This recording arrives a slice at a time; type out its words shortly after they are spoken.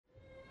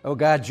Oh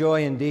God,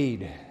 joy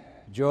indeed.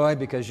 Joy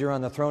because you're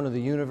on the throne of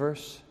the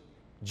universe.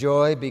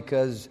 Joy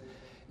because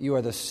you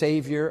are the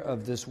Savior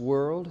of this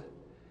world.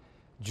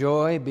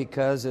 Joy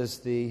because, as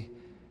the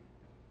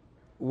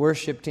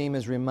worship team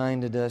has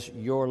reminded us,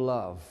 your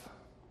love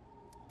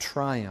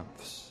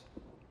triumphs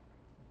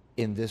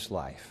in this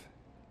life.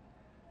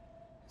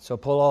 So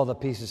pull all the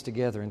pieces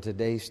together in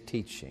today's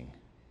teaching.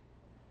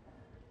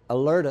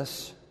 Alert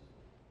us.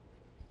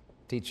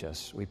 Teach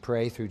us. We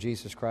pray through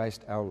Jesus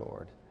Christ our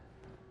Lord.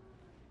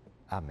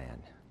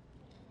 Amen.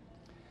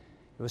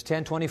 It was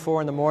 10:24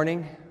 in the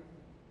morning.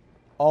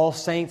 All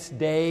Saints'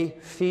 Day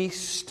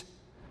feast.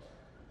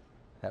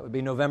 That would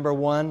be November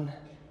 1.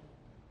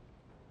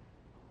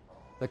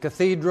 The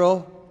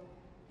cathedral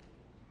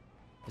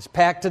is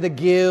packed to the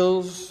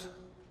gills.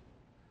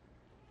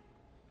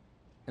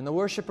 And the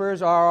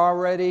worshipers are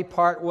already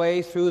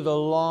partway through the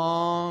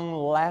long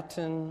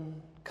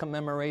Latin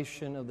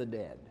commemoration of the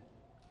dead.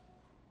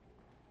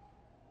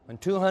 When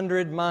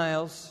 200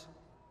 miles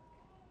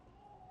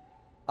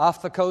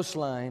off the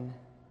coastline,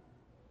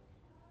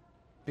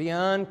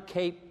 beyond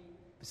Cape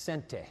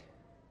Vicente,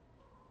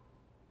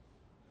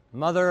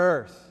 Mother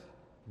Earth,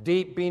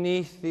 deep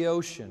beneath the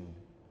ocean,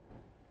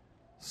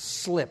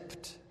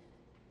 slipped.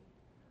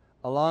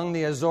 Along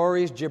the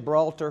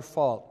Azores-Gibraltar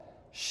Fault,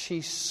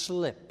 she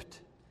slipped.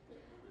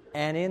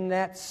 And in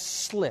that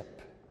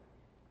slip,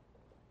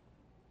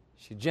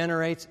 she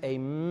generates a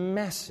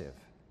massive,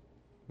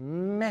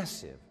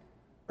 massive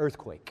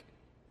earthquake.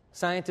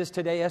 Scientists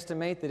today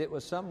estimate that it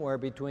was somewhere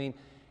between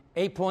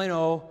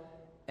 8.0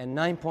 and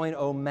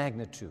 9.0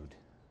 magnitude.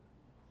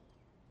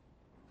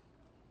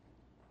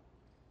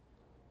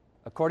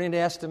 According to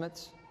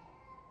estimates,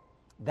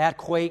 that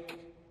quake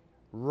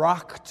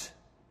rocked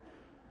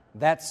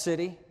that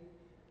city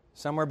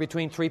somewhere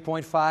between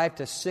 3.5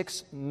 to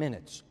 6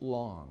 minutes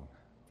long.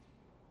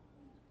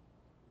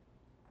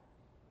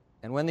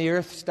 And when the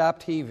earth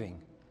stopped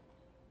heaving,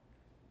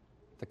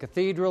 the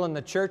cathedral and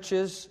the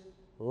churches,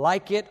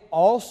 like it,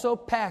 also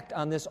packed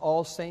on this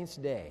All Saints'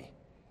 Day,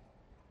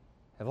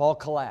 have all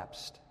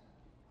collapsed.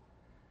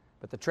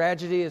 But the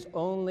tragedy is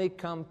only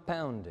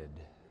compounded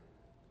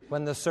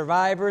when the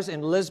survivors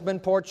in Lisbon,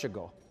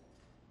 Portugal,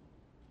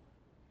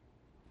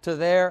 to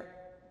their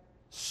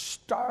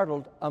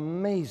startled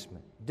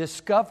amazement,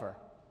 discover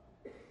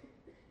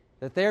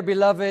that their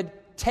beloved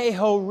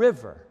Tahoe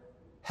River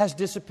has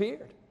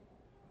disappeared.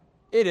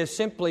 It has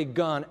simply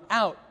gone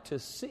out to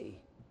sea,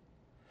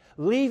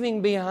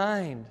 leaving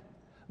behind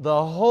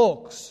the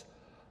hulks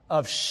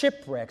of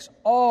shipwrecks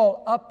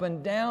all up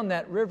and down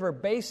that river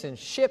basin,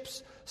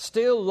 ships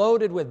still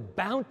loaded with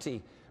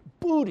bounty,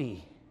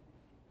 booty.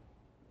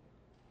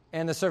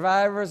 And the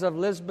survivors of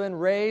Lisbon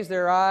raised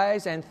their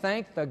eyes and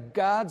thanked the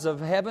gods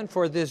of heaven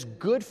for this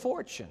good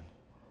fortune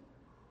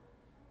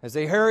as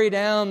they hurry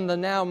down the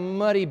now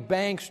muddy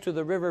banks to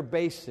the river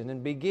basin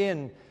and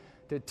begin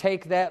to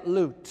take that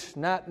loot,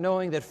 not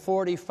knowing that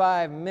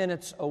 45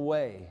 minutes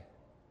away,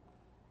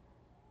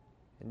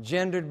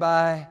 engendered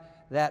by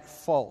that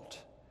fault,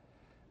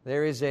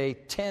 there is a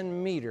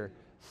 10-meter,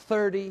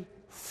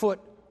 30-foot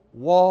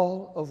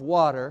wall of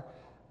water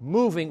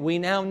moving, we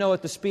now know,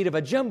 at the speed of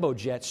a jumbo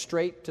jet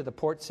straight to the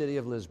port city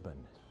of Lisbon.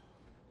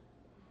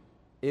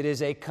 It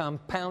is a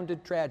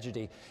compounded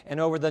tragedy. And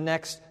over the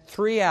next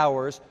 3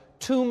 hours,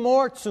 2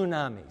 more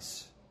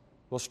tsunamis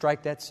will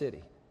strike that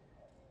city.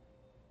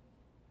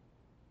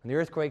 When the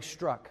earthquake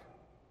struck,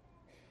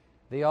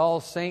 the All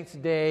Saints'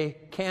 Day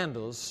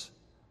candles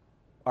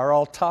are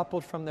all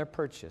toppled from their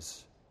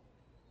perches,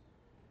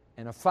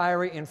 and a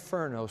fiery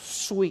inferno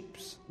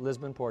sweeps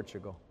Lisbon,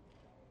 Portugal.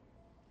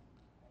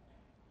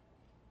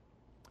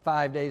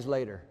 5 days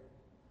later,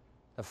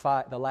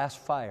 the last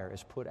fire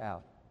is put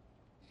out.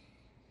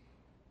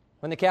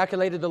 When they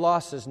calculated the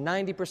losses,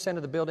 90%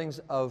 of the buildings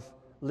of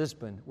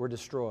Lisbon were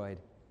destroyed.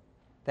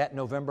 That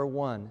November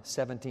 1,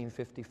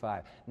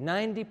 1755.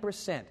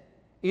 90%,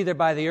 either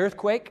by the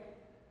earthquake,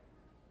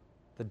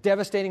 the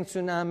devastating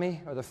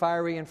tsunami, or the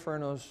fiery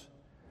infernos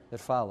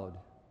that followed.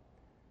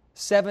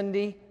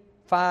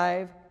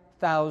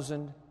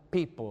 75,000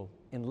 people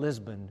in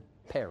Lisbon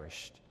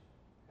perished.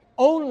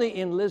 Only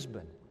in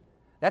Lisbon.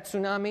 That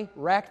tsunami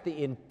racked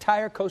the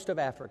entire coast of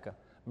Africa,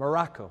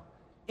 Morocco,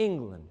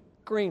 England,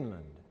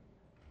 Greenland.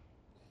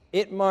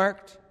 It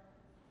marked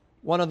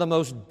one of the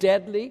most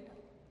deadly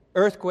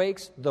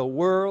earthquakes the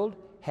world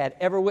had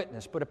ever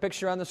witnessed. Put a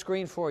picture on the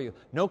screen for you.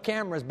 No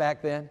cameras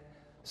back then.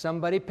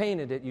 Somebody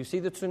painted it. You see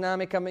the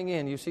tsunami coming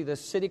in. You see the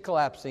city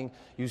collapsing.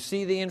 You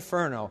see the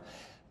inferno.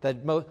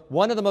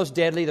 One of the most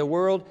deadly the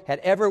world had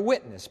ever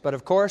witnessed. But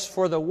of course,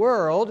 for the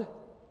world,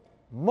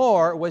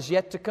 more was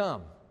yet to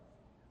come.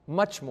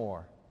 Much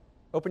more.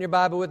 Open your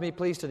Bible with me,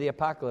 please, to the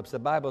Apocalypse, the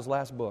Bible's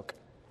last book.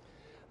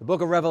 The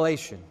book of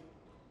Revelation.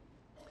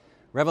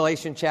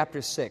 Revelation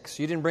chapter 6.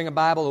 You didn't bring a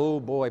Bible? Oh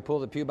boy, pull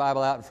the Pew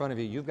Bible out in front of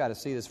you. You've got to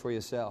see this for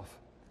yourself.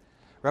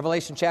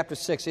 Revelation chapter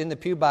 6. In the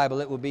Pew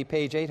Bible, it will be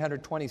page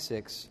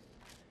 826.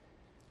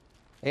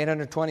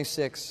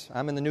 826.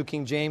 I'm in the New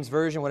King James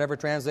Version, whatever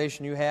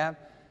translation you have.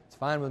 It's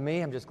fine with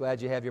me. I'm just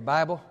glad you have your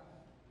Bible.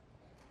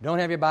 Don't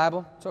have your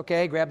Bible? It's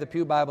okay. Grab the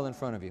pew Bible in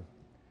front of you.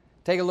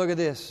 Take a look at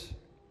this.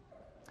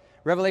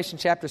 Revelation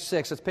chapter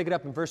 6. Let's pick it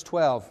up in verse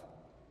 12.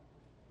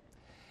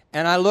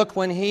 And I looked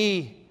when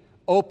he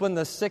opened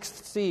the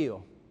sixth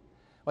seal.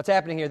 What's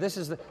happening here? This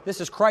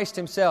is Christ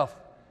himself.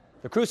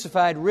 The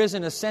crucified,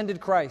 risen,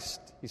 ascended Christ.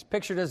 He's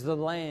pictured as the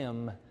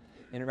Lamb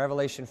in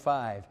Revelation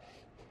 5.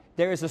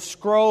 There is a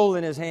scroll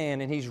in his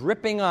hand, and he's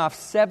ripping off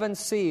 7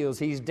 seals.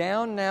 He's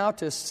down now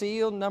to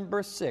seal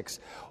number 6.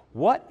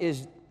 What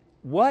is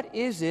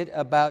it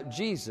about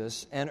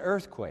Jesus and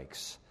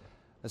earthquakes?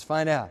 Let's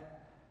find out.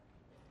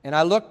 And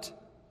I looked,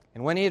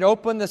 and when he had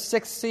opened the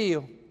 6th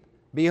seal,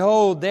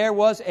 behold, there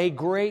was a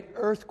great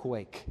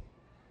earthquake.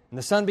 And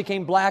the sun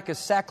became black as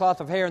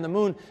sackcloth of hair, and the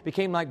moon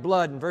became like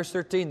blood. In verse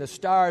 13, the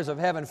stars of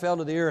heaven fell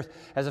to the earth,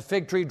 as a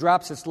fig tree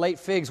drops its late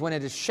figs when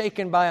it is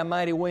shaken by a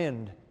mighty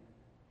wind.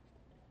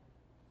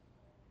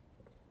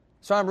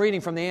 So I'm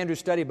reading from the Andrews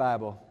Study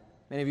Bible.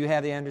 Many of you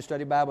have the Andrews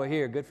Study Bible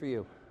here. Good for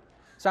you.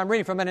 So I'm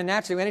reading from it, and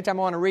naturally, anytime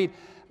I want to read,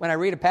 when I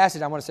read a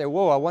passage, I want to say,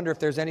 whoa, I wonder if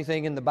there's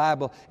anything in the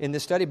Bible, in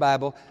this study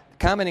Bible,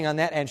 commenting on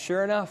that. And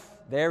sure enough,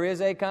 there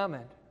is a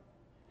comment.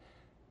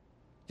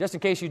 Just in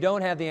case you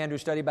don't have the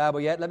Andrews Study Bible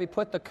yet, let me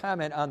put the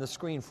comment on the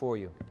screen for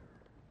you.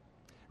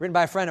 Written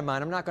by a friend of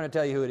mine. I'm not going to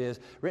tell you who it is.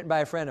 Written by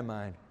a friend of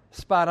mine.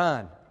 Spot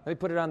on. Let me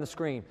put it on the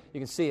screen. You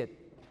can see it.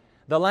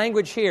 The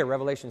language here,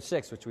 Revelation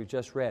 6, which we've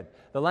just read,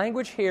 the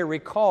language here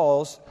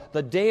recalls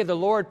the Day of the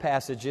Lord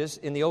passages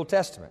in the Old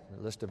Testament,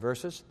 a list of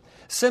verses.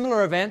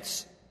 Similar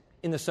events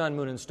in the sun,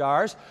 moon, and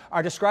stars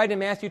are described in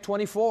Matthew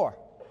 24.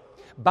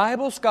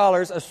 Bible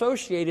scholars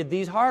associated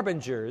these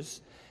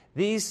harbingers,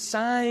 these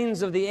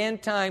signs of the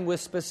end time, with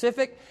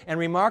specific and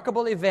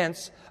remarkable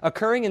events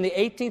occurring in the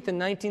 18th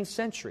and 19th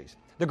centuries.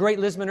 The Great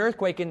Lisbon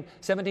Earthquake in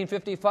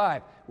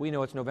 1755, we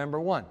know it's November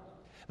 1.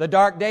 The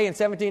dark day in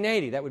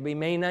 1780, that would be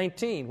May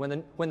 19,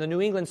 when the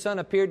New England sun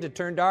appeared to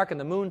turn dark and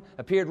the moon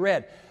appeared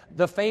red.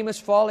 The famous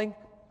falling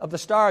of the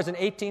stars in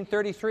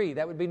 1833,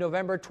 that would be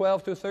November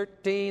 12 through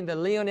 13. The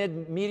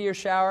Leonid meteor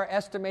shower,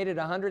 estimated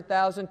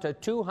 100,000 to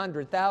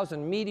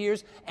 200,000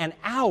 meteors an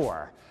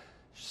hour,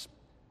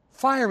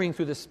 firing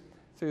through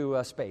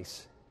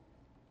space.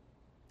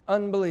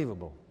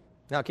 Unbelievable.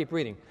 Now keep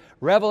reading.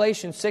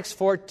 Revelation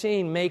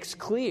 6:14 makes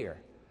clear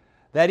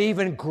that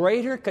even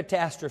greater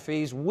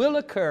catastrophes will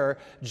occur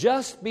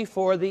just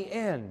before the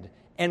end.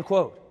 End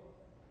quote.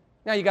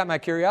 Now you got my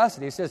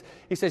curiosity.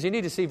 He says you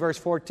need to see verse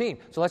 14.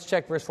 So let's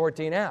check verse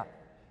 14 out.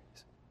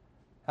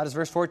 How does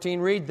verse 14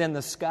 read? Then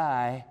the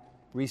sky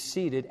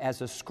receded as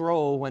a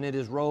scroll when it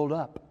is rolled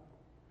up,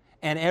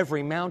 and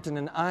every mountain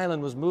and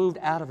island was moved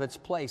out of its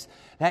place.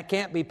 That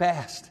can't be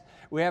passed.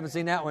 We haven't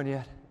seen that one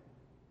yet.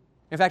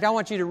 In fact, I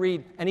want you to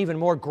read an even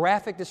more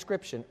graphic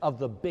description of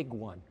the big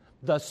one,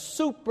 the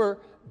super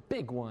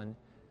big one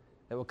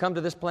that will come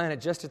to this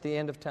planet just at the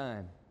end of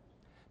time.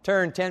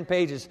 Turn 10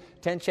 pages,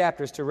 10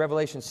 chapters to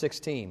Revelation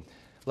 16.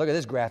 Look at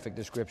this graphic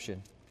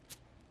description.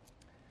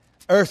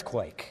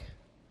 Earthquake.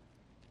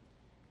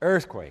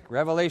 Earthquake.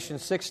 Revelation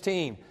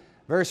 16,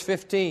 verse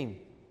 15.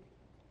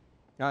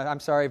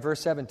 Verse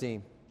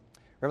 17.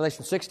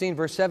 Revelation 16,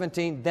 verse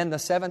 17. Then the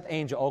 7th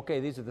angel. Okay,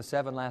 these are the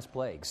 7 last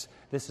plagues.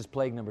 This is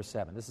plague number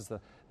 7. This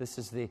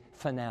is the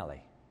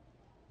finale.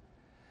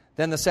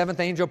 Then the 7th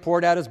angel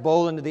poured out his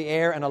bowl into the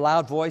air, and a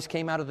loud voice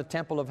came out of the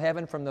temple of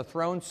heaven from the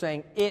throne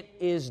saying, "It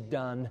is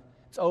done."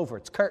 It's over.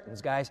 It's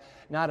curtains, guys.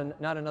 Not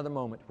another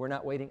moment. We're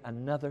not waiting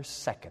another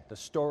second. The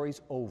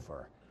story's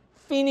over.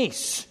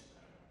 Finis.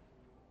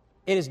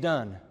 It is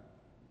done.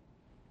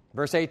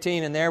 Verse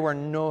 18, and there were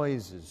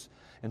noises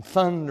and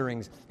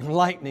thunderings and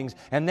lightnings,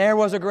 and there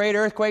was a great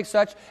earthquake,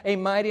 such a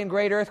mighty and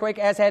great earthquake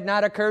as had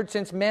not occurred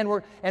since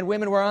men and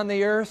women were on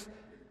the earth.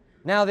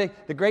 Now the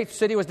great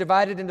city was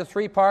divided into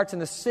 3 parts,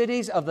 and the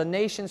cities of the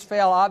nations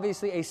fell.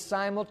 Obviously a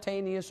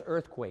simultaneous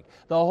earthquake.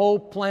 The whole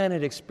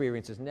planet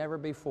experiences. Never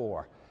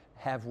before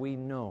have we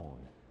known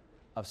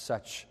of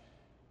such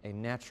a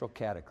natural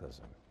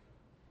cataclysm.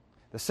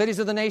 The cities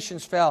of the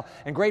nations fell,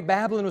 and great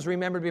Babylon was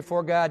remembered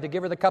before God to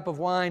give her the cup of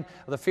wine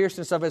of the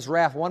fierceness of his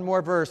wrath. One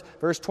more verse,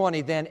 verse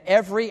 20. Then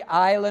every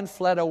island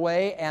fled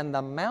away, and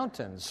the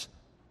mountains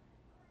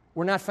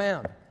were not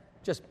found.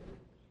 Just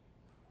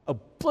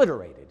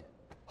obliterated.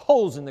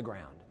 Holes in the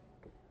ground.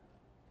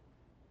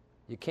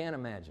 You can't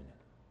imagine it.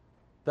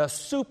 The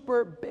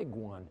super big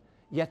one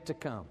yet to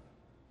come.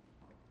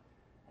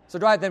 So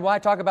then why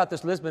talk about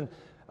this Lisbon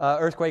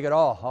earthquake at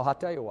all? Oh, I'll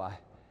tell you why.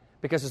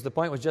 Because as the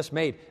point was just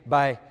made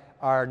by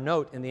our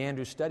note in the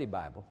Andrews Study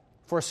Bible,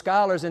 for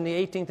scholars in the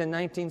 18th and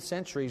 19th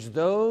centuries,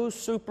 those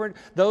super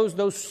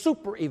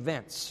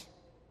events,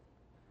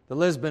 the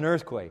Lisbon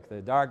earthquake,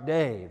 the dark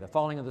day, the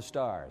falling of the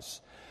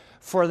stars,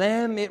 for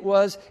them it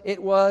was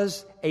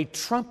a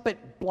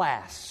trumpet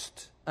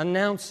blast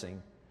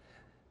announcing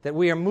that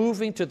we are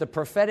moving to the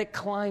prophetic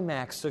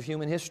climax of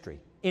human history.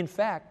 In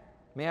fact,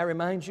 may I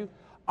remind you,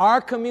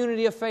 our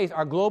community of faith,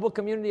 our global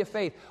community of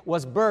faith,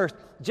 was birthed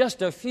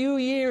just a few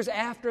years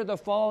after the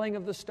falling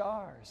of the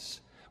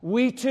stars.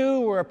 We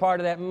too were a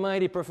part of that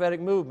mighty prophetic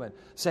movement,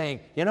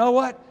 saying, you know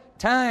what?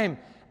 Time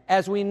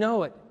as we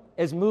know it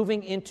is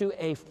moving into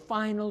a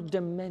final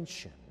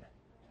dimension.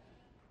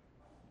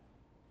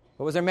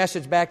 What was their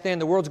message back then?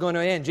 The world's going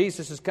to end.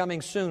 Jesus is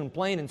coming soon,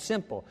 plain and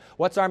simple.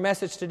 What's our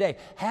message today?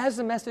 Has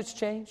the message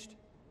changed?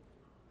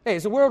 Hey,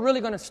 is the world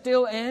really going to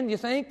still end, you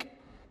think?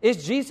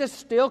 Is Jesus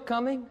still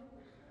coming?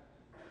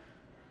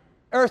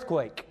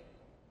 Earthquake.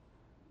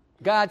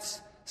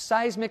 God's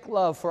seismic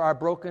love for our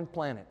broken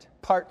planet.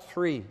 Part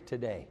 3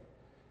 today.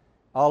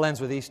 All ends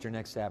with Easter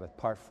next Sabbath.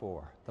 Part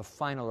 4. The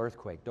final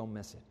earthquake. Don't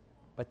miss it.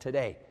 But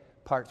today,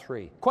 part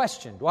 3.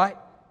 Question, Dwight?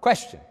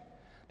 Question.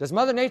 Does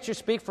Mother Nature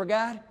speak for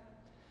God?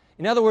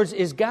 In other words,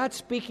 is God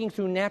speaking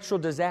through natural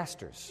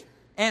disasters?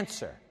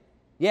 Answer.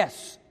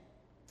 Yes.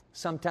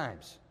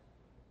 Sometimes.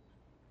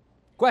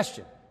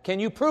 Question. Can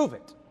you prove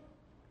it?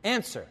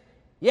 Answer.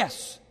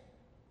 Yes.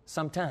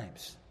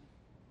 Sometimes.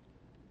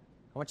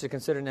 I want you to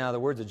consider now the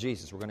words of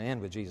Jesus. We're going to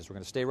end with Jesus. We're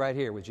going to stay right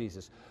here with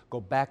Jesus.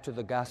 Go back to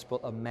the Gospel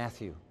of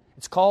Matthew.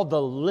 It's called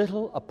the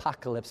Little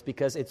Apocalypse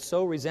because it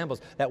so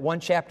resembles, that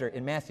one chapter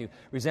in Matthew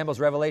resembles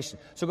Revelation.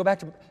 So go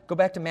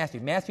back to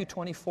Matthew. Matthew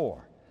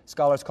 24.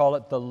 Scholars call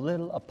it the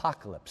Little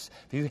Apocalypse.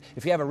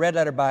 If you have a red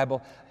letter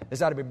Bible,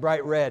 this ought to be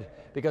bright red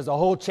because the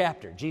whole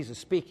chapter, Jesus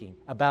speaking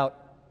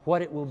about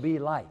what it will be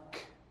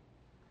like.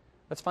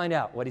 Let's find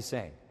out what he's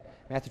saying.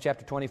 Matthew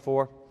chapter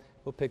 24.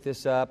 We'll pick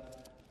this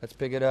up. Let's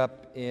pick it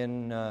up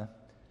in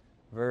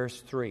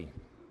verse 3.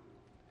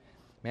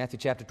 Matthew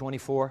chapter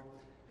 24.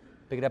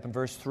 Pick it up in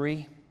verse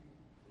 3.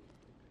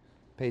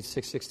 Page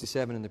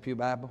 667 in the Pew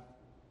Bible.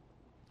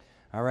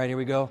 All right, here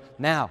we go.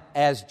 Now,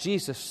 as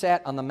Jesus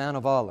sat on the Mount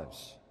of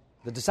Olives,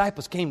 the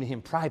disciples came to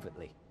him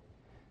privately,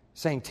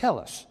 saying, "Tell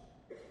us,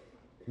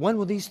 when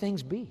will these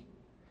things be?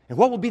 And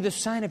what will be the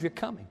sign of your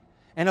coming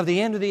and of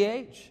the end of the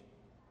age?"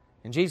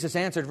 And Jesus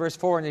answered, verse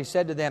 4, and he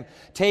said to them,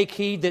 "Take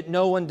heed that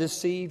no one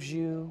deceives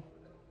you.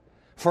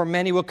 For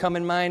many will come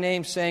in my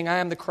name, saying, 'I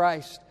am the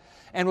Christ,'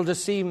 and will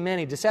deceive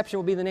many." Deception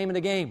will be the name of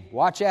the game.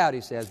 Watch out,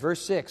 he says.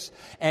 Verse 6,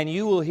 "And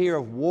you will hear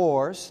of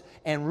wars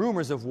and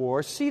rumors of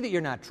wars. See that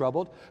you're not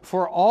troubled,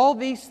 for all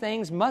these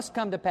things must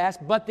come to pass,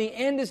 but the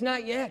end is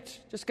not yet."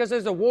 Just because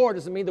there's a war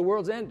doesn't mean the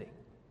world's ending.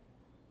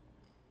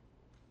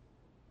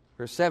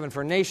 Verse 7,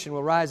 "For nation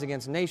will rise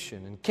against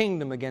nation, and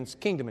kingdom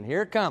against kingdom." And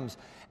here it comes.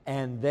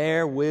 "And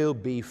there will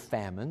be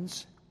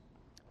famines,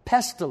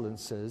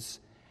 pestilences,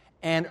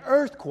 and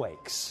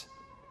earthquakes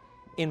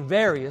in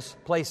various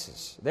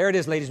places." There it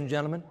is, ladies and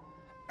gentlemen.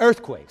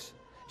 Earthquakes.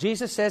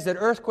 Jesus says that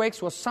earthquakes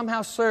will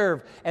somehow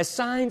serve as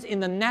signs in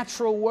the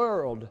natural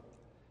world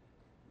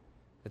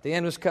that the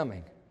end was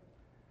coming,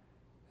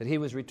 that he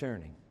was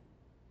returning.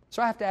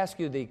 So I have to ask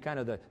you the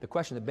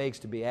question that begs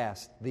to be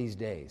asked these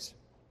days.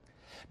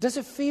 Does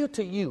it feel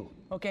to you,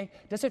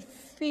 does it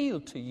feel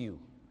to you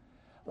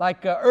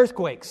like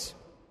earthquakes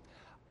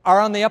are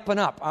on the up and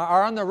up,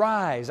 are on the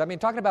rise? I mean,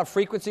 talking about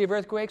frequency of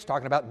earthquakes,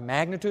 talking about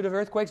magnitude of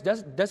earthquakes,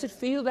 does it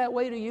feel that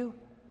way to you?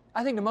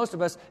 I think to most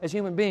of us as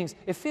human beings,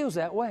 it feels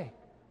that way.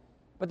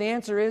 But the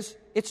answer is,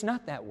 it's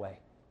not that way.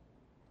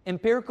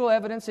 Empirical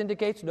evidence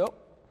indicates, nope,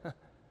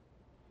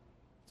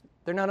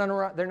 they're not on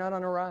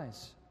a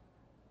rise.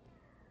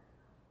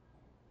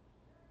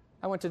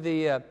 I went to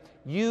the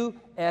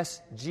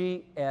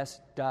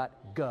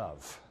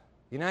USGS.gov,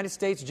 United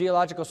States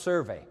Geological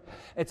Survey.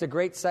 It's a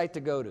great site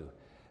to go to.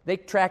 They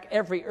track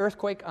every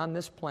earthquake on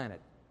this planet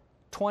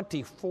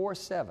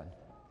 24/7.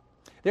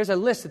 There's a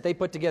list that they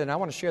put together, and I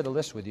want to share the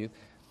list with you.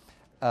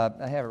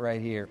 I have it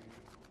right here.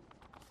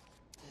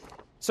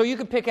 So you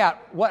can pick out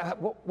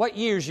what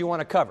years you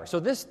want to cover. So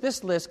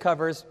this list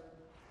covers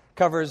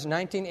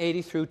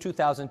 1980 through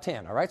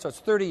 2010, all right? So it's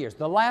 30 years.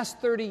 The last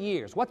 30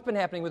 years, what's been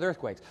happening with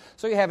earthquakes?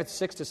 So you have it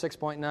 6 to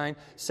 6.9,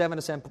 7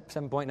 to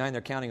 7.9,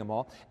 they're counting them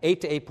all,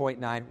 8 to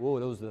 8.9, whoa,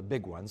 those are the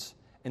big ones.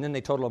 And then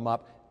they total them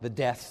up, the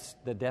death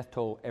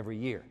toll every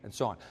year, and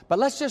so on. But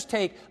let's just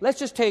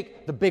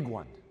take the big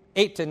one,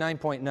 8 to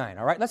 9.9,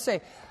 all right? Let's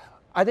say,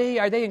 are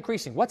they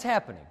increasing? What's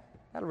happening?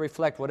 That'll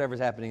reflect whatever's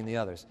happening in the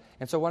others.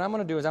 And so what I'm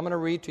going to do is I'm going to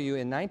read to you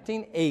in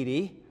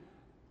 1980,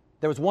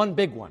 there was one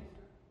big one,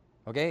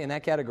 in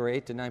that category,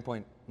 8 to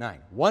 9.9.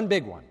 One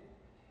big one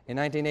in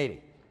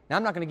 1980. Now,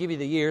 I'm not going to give you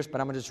the years,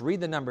 but I'm going to just read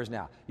the numbers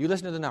now. You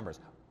listen to the numbers.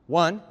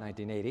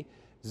 1980,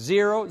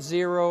 0,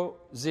 0,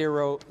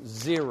 0,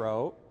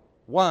 0,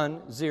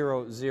 1,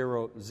 0,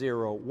 0,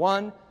 0,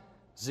 1,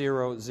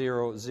 0,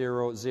 0,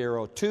 0,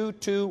 0, 2,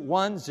 2,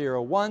 1,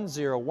 0, 1,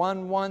 0,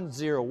 1, 1,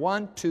 0,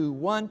 1, 2,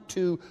 1,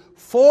 2,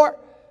 4.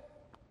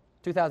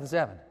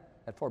 2007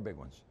 had 4 big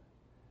ones.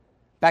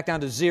 Back down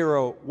to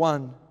 0,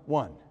 1,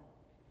 1.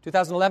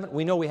 2011,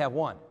 we know we have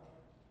 1.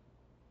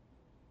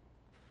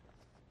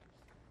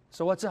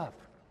 So what's up?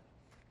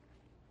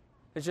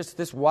 It's just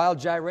this wild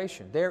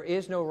gyration. There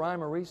is no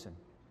rhyme or reason.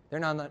 They're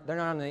not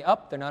on the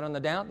up, they're not on the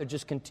down, they're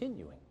just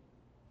continuing.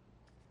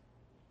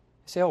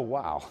 You say, oh,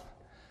 wow.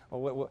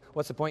 Well,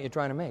 what's the point you're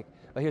trying to make?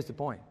 Well, here's the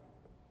point.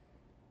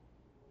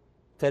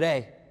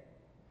 Today,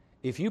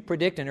 if you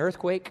predict an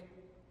earthquake,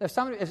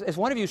 if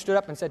one of you stood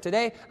up and said,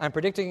 today I'm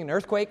predicting an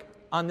earthquake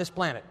on this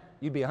planet,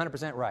 you'd be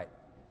 100% right.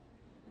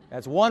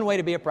 That's one way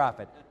to be a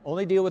prophet.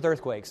 Only deal with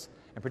earthquakes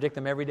and predict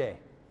them every day.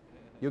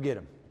 you'll get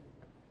them.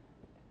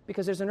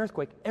 Because there's an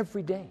earthquake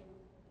every day.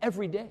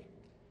 Every day.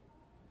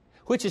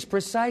 Which is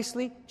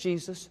precisely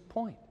Jesus'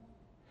 point.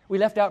 We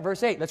left out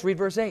verse 8. Let's read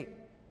verse 8.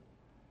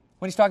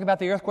 When he's talking about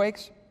the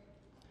earthquakes,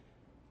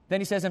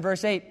 then he says in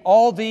verse 8,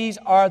 all these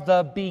are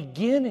the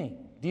beginning.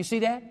 Do you see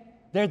that?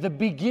 They're the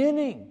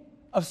beginning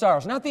of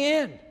sorrows, not the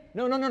end.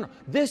 No.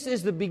 This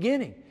is the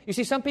beginning. You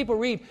see, some people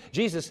read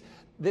Jesus,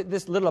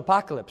 this little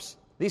apocalypse,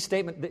 his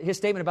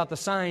statement about the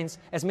signs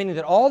as meaning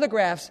that all the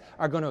graphs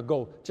are going to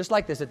go just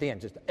like this at the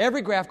end. Just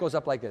every graph goes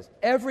up like this.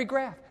 Every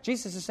graph.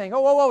 Jesus is saying,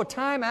 whoa,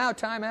 time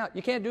out.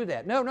 You can't do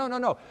that. No.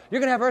 You're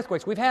going to have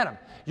earthquakes. We've had them.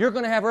 You're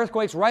going to have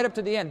earthquakes right up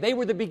to the end. They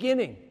were the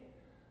beginning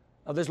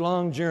of this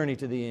long journey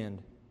to the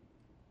end.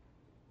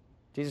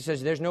 Jesus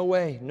says, there's no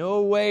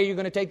way you're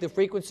going to take the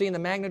frequency and the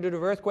magnitude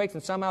of earthquakes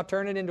and somehow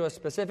turn it into a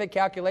specific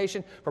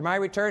calculation for my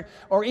return,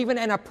 or even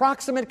an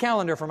approximate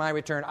calendar for my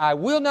return. I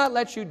will not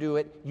let you do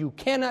it. You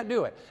cannot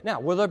do it.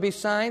 Now, will there be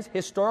signs,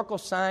 historical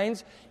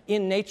signs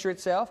in nature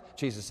itself?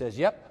 Jesus says,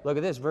 yep. Look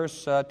at this,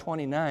 verse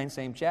 29,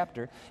 same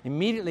chapter.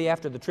 Immediately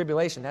after the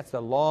tribulation, that's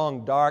the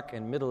long, dark,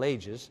 and Middle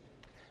Ages,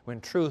 when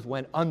truth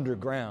went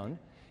underground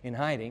in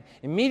hiding.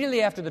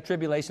 Immediately after the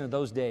tribulation of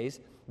those days,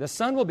 the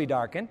sun will be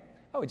darkened.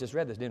 Oh, we just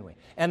read this, didn't we?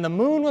 And the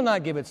moon will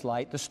not give its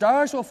light. The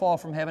stars will fall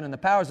from heaven, and the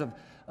powers of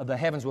the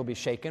heavens will be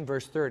shaken.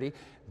 Verse 30.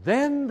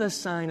 Then the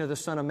sign of the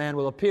Son of Man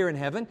will appear in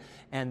heaven,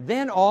 and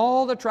then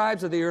all the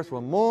tribes of the earth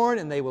will mourn,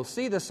 and they will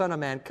see the Son of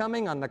Man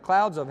coming on the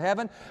clouds of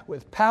heaven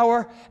with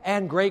power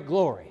and great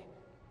glory.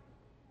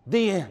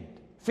 The end.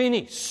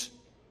 Finis.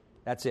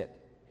 That's it.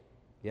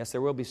 Yes,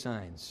 there will be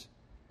signs.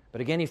 But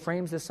again, he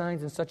frames the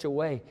signs in such a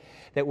way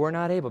that we're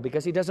not able,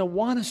 because he doesn't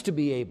want us to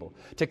be able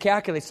to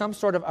calculate some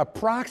sort of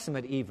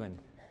approximate even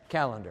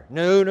calendar.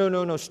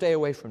 No, stay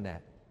away from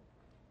that.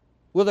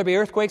 Will there be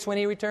earthquakes when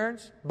he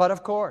returns? But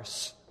of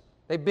course.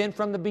 They've been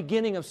from the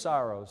beginning of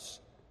sorrows.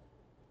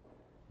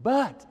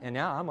 But, and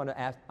now I'm going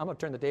to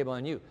turn the table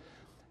on you.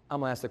 I'm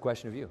going to ask the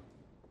question of you.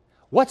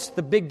 What's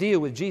the big deal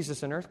with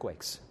Jesus and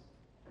earthquakes?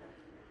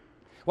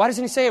 Why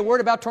doesn't he say a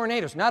word about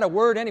tornadoes? Not a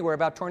word anywhere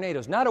about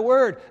tornadoes. Not a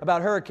word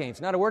about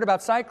hurricanes. Not a word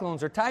about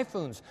cyclones or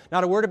typhoons.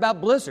 Not a word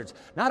about blizzards.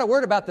 Not a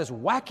word about this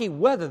wacky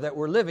weather that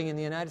we're living in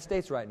the United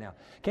States right now.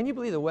 Can you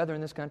believe the weather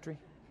in this country?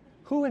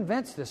 Who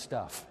invents this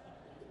stuff?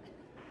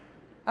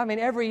 I mean,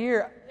 every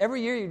year,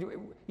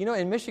 you know,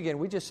 in Michigan,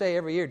 we just say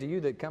every year to you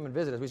that come and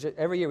visit us,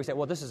 every year we say,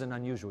 well, this is an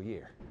unusual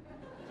year.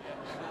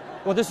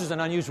 Well, this is an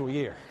unusual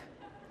year.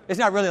 It's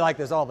not really like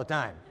this all the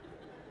time.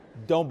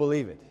 Don't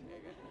believe it.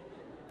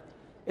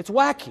 It's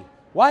wacky.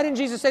 Why didn't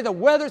Jesus say the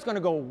weather's going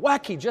to go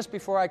wacky just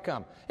before I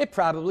come? It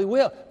probably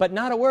will, but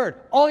not a word.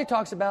 All he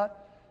talks about,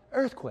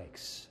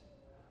 earthquakes.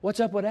 What's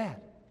up with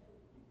that?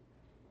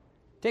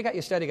 Take out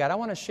your study guide. I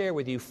want to share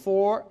with you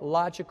 4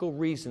 logical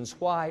reasons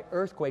why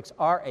earthquakes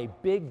are a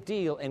big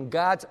deal in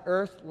God's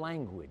earth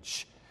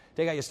language.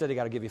 Take out your study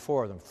guide. I'll give you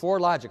 4 of them.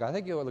 4 logical. I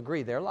think you'll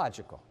agree they're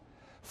logical.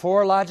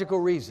 4 logical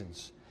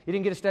reasons. You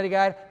didn't get a study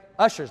guide?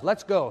 Ushers,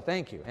 let's go.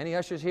 Thank you. Any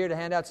ushers here to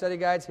hand out study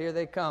guides? Here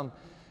they come.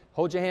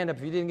 Hold your hand up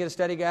if you didn't get a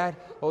study guide.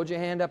 Hold your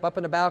hand up. Up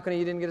in the balcony,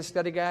 you didn't get a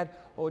study guide.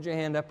 Hold your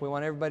hand up. We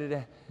want everybody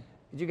to...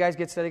 Did you guys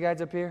get study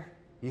guides up here?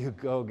 You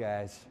go,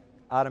 guys.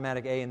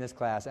 Automatic A in this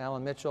class.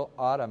 Alan Mitchell,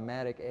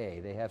 automatic A.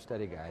 They have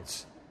study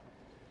guides.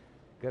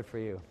 Good for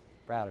you.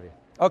 Proud of you.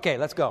 Okay,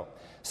 let's go.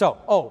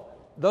 So,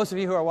 those of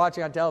you who are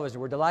watching on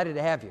television, we're delighted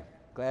to have you.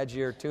 Glad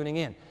you're tuning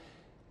in.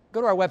 Go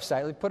to our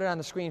website. We'll put it on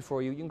the screen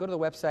for you. You can go to the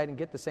website and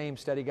get the same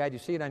study guide. You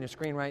see it on your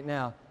screen right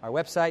now. Our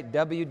website,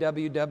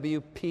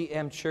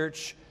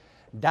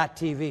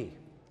 www.pmchurch.TV.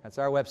 That's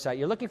our website.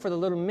 You're looking for the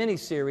little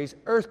mini-series,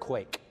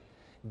 Earthquake,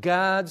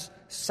 God's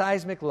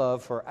seismic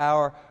love for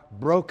our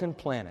broken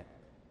planet.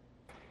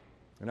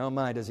 And oh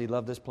my, does he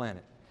love this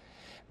planet.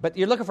 But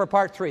you're looking for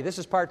part 3. This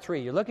is part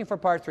 3. You're looking for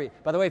part 3.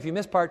 By the way, if you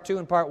missed part 2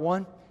 and part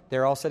 1,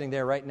 they're all sitting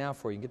there right now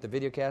for you. You can get the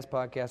videocast,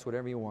 podcast,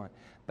 whatever you want.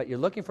 But you're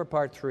looking for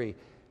part 3.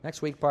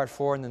 Next week, part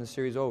 4, and then the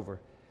series over.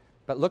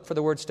 But look for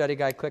the word study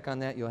guide. Click on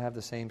that. You'll have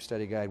the same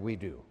study guide we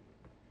do.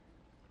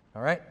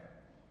 All right?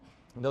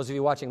 And those of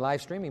you watching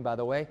live streaming, by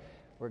the way,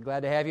 we're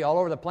glad to have you all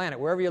over the planet.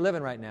 Wherever you're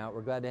living right now,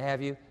 we're glad to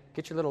have you.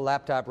 Get your little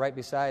laptop right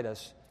beside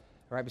us.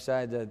 Right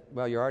beside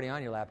well, you're already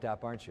on your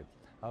laptop, aren't you?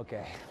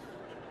 Okay.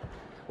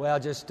 Well,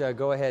 just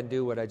go ahead and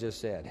do what I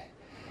just said.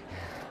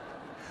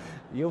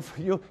 You'll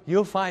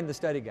find the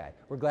study guide.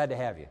 We're glad to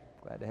have you.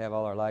 Glad to have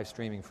all our live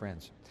streaming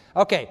friends.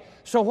 Okay,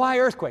 so why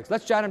earthquakes?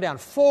 Let's jot them down.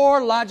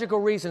 4 logical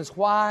reasons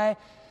why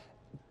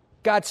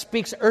God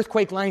speaks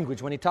earthquake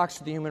language when he talks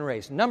to the human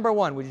race. Number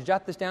 1, would you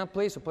jot this down,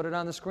 please? We'll put it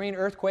on the screen.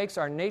 Earthquakes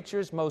are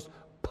nature's most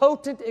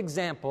potent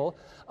example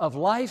of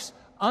life's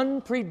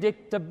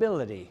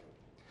unpredictability.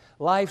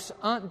 Life's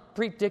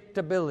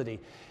unpredictability.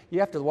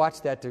 You have to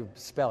watch that to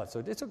spell it.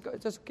 So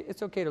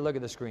it's okay to look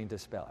at the screen to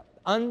spell it.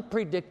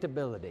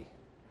 Unpredictability.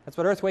 That's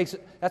what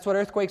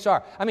earthquakes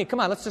are. I mean,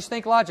 come on, let's just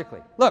think logically.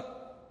 Look.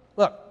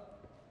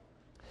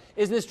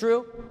 Isn't this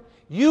true?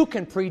 You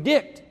can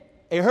predict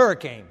a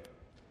hurricane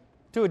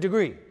to a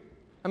degree.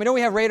 I mean, don't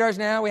we have radars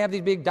now? We have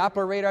these big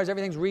Doppler radars.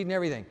 Everything's reading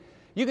everything.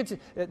 You could,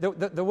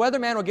 the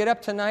weatherman will get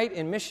up tonight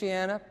in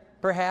Michiana,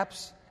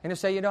 perhaps, and he'll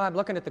say, I'm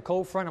looking at the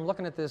cold front. I'm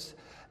looking at this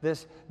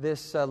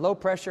low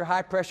pressure,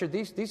 high pressure.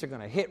 These are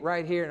going to hit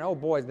right here. And, oh,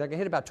 boy, they're going to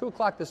hit about 2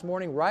 o'clock this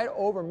morning right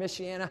over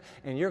Michiana,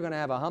 and you're going to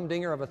have a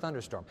humdinger of a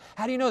thunderstorm.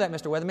 How do you know that,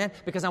 Mr. Weatherman?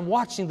 Because I'm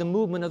watching the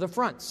movement of the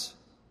fronts.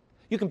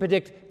 You can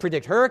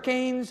predict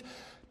hurricanes,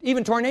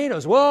 even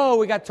tornadoes. Whoa,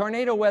 we got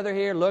tornado weather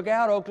here. Look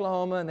out,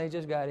 Oklahoma. And they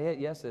just got hit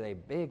yesterday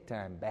big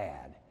time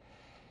bad.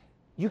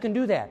 You can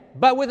do that.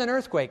 But with an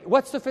earthquake,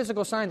 what's the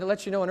physical sign that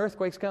lets you know an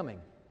earthquake's coming?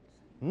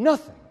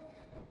 Nothing.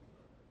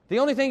 The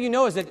only thing you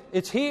know is that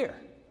it's here.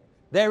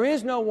 There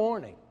is no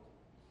warning.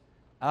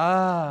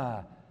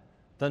 The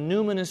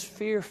numinous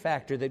fear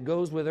factor that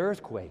goes with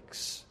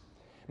earthquakes.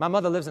 My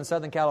mother lives in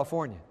Southern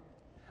California.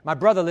 My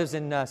brother lives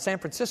in San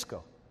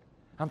Francisco.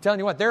 I'm telling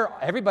you what,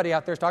 everybody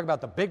out there is talking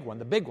about the big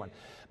one.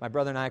 My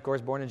brother and I, of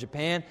course, born in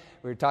Japan.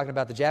 We were talking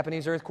about the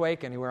Japanese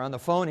earthquake, and we were on the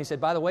phone. He said,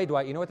 by the way,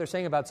 Dwight, you know what they're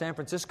saying about San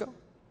Francisco?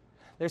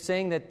 They're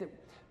saying that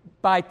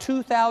by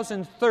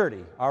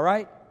 2030, all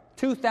right,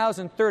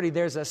 2030,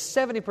 there's a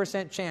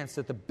 70% chance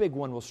that the big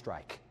one will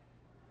strike.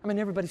 I mean,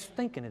 everybody's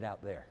thinking it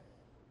out there.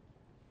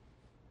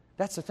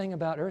 That's the thing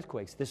about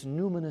earthquakes, this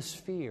numinous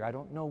fear. I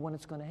don't know when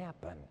it's going to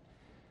happen.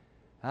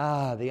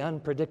 The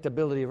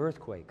unpredictability of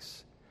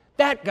earthquakes.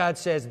 That God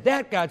says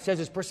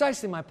is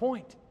precisely my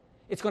point.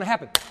 It's going to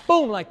happen.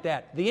 Boom, like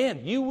that. The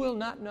end. You will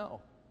not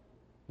know.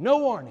 No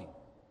warning.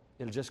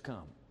 It'll just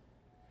come.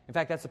 In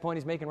fact, that's the point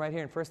he's making right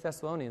here in 1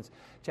 Thessalonians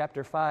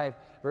chapter 5,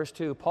 verse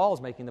 2. Paul's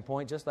making the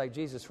point, just like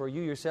Jesus, for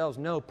you yourselves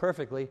know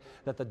perfectly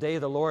that the day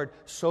of the Lord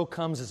so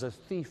comes as a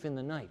thief in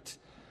the night.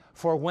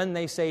 For when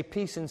they say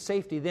peace and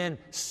safety, then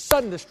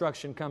sudden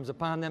destruction comes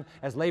upon them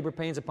as labor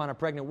pains upon a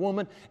pregnant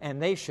woman,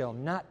 and they shall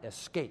not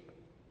escape.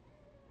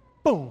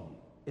 Boom!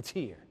 It's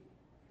here.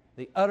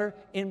 The utter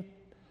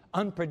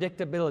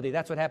unpredictability.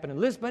 That's what happened in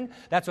Lisbon.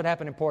 That's what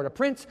happened in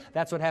Port-au-Prince.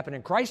 That's what happened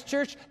in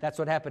Christchurch. That's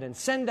what happened in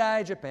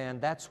Sendai, Japan.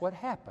 That's what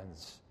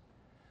happens.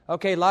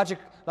 Okay,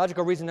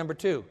 logical reason number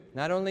 2.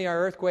 Not only are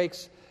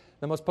earthquakes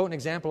the most potent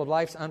example of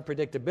life's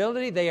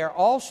unpredictability, they are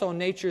also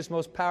nature's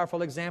most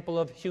powerful example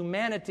of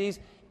humanity's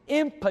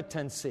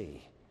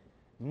impotency.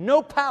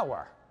 No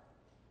power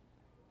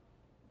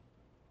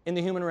in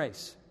the human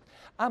race.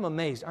 I'm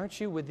amazed, aren't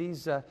you, with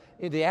these, the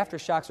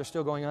aftershocks are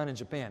still going on in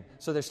Japan.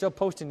 So they're still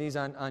posting these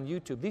on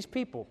YouTube. These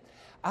people,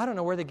 I don't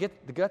know where they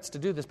get the guts to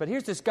do this, but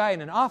here's this guy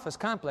in an office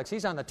complex.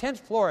 He's on the 10th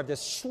floor of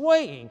this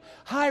swaying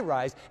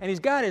high-rise, and he's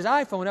got his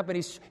iPhone up, and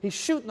he's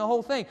shooting the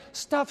whole thing.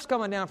 Stuff's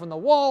coming down from the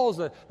walls,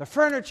 the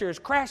furniture is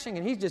crashing,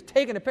 and he's just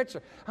taking a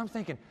picture. I'm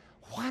thinking,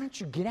 why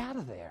don't you get out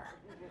of there?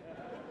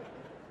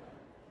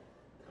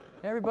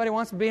 Everybody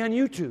wants to be on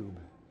YouTube.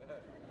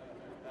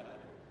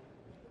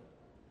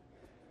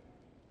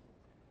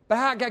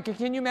 But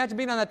can you imagine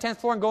being on that 10th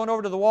floor and going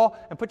over to the wall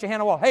and put your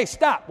hand on the wall? Hey,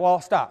 stop, wall,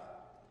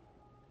 stop.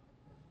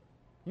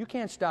 You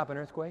can't stop an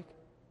earthquake.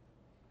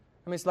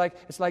 I mean,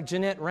 it's like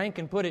Jeanette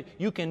Rankin put it,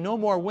 you can no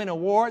more win a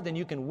war than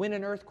you can win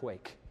an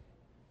earthquake.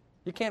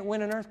 You can't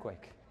win an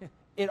earthquake.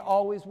 It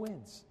always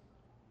wins.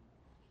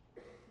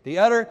 The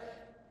utter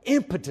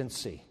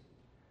impotency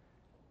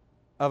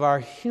of our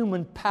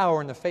human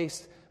power in the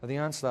face of the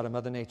onslaught of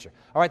Mother Nature.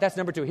 All right, that's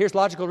number 2. Here's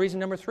logical reason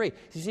number 3.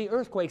 You see,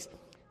 earthquakes,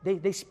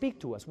 They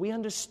speak to us. We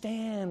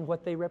understand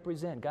what they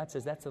represent. God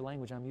says, that's the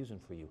language I'm using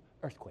for you.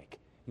 Earthquake.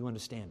 You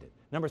understand it.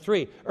 Number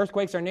 3,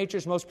 earthquakes are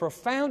nature's most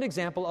profound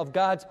example of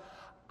God's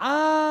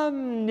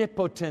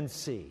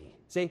omnipotency.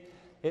 See,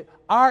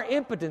 our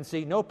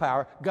impotency, no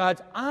power.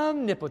 God's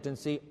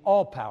omnipotency,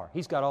 all power.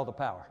 He's got all the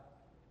power.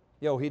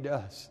 He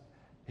does.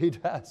 He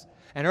does.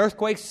 An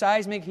earthquake's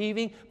seismic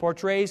heaving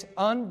portrays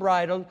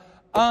unbridled,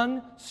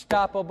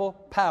 unstoppable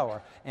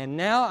power. And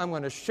now I'm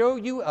going to show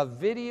you a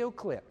video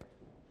clip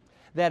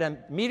that a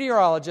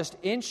meteorologist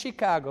in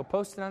Chicago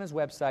posted on his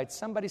website.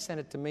 Somebody sent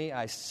it to me.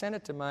 I sent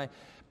it to my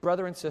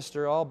brother and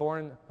sister, all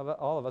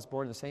of us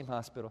born in the same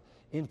hospital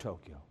in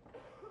Tokyo.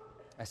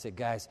 I said,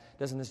 guys,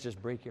 doesn't this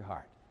just break your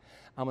heart?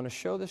 I'm going to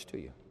show this to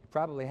you. You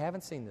probably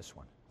haven't seen this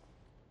one.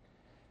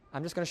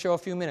 I'm just going to show a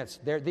few minutes.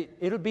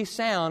 It'll be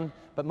sound,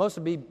 but most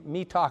will be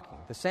me talking.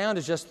 The sound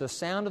is just the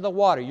sound of the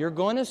water. You're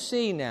going to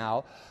see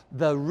now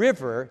the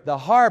river, the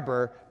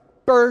harbor,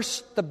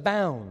 burst the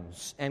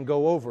bounds and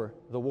go over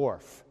the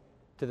wharf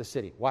to the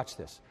city. Watch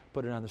this.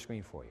 Put it on the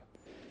screen for you.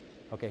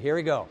 Okay, here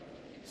we go.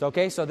 So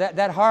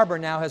that harbor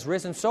now has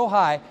risen so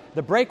high,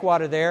 the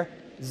breakwater there,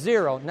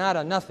 0,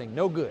 nada, nothing,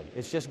 no good.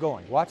 It's just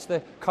going. Watch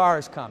the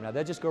cars come. Now,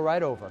 they'll just go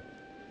right over.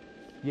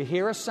 You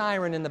hear a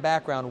siren in the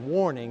background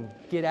warning,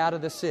 get out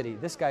of the city.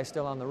 This guy's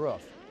still on the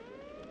roof.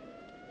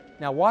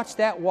 Now, watch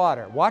that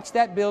water. Watch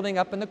that building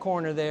up in the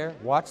corner there.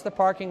 Watch the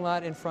parking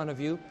lot in front of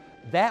you.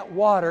 That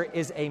water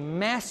is a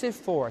massive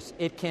force.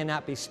 It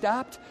cannot be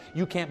stopped.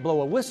 You can't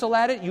blow a whistle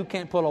at it. You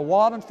can't put a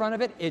wall in front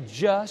of it. It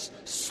just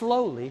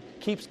slowly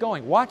keeps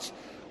going. Watch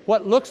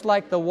what looks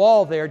like the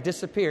wall there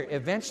disappear.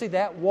 Eventually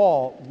that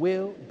wall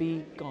will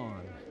be gone.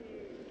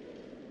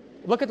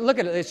 Look at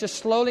it. It's just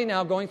slowly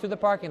now going through the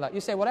parking lot. You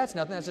say, well, that's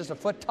nothing. That's just a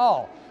foot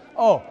tall.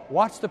 Oh,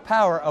 watch the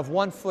power of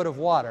 1 foot of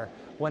water.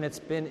 when it's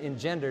been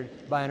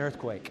engendered by an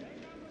earthquake.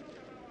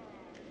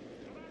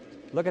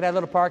 Look at that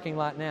little parking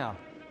lot now.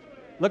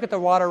 Look at the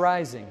water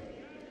rising.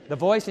 The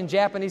voice in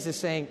Japanese is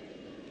saying,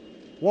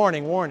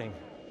 warning, warning.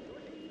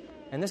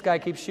 And this guy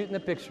keeps shooting the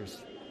pictures.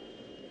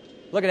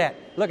 Look at that.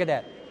 Look at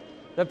that.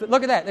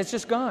 Look at that. It's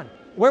just gone.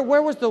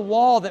 Where was the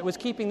wall that was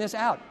keeping this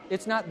out?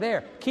 It's not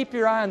there. Keep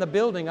your eye on the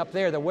building up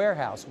there, the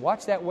warehouse.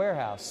 Watch that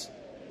warehouse.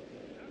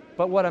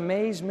 But what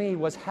amazed me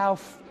was how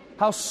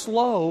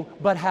slow,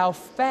 but how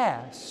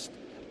fast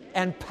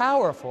and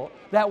powerful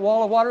that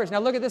wall of water is. Now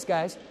look at this,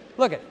 guys.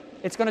 Look at it.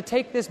 It's going to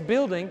take this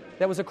building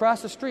that was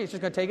across the street. It's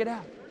just going to take it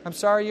out. I'm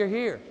sorry you're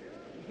here.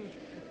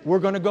 We're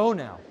going to go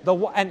now.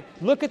 And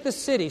look at the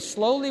city.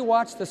 Slowly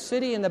watch the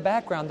city in the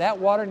background. That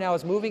water now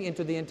is moving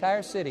into the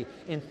entire city.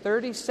 In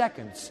 30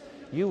 seconds,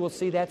 you will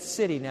see that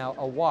city now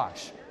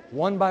awash.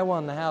 One by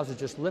one, the houses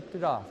just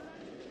lifted off.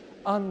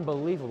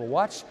 Unbelievable.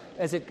 Watch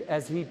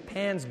as he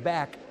pans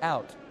back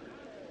out.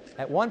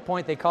 At one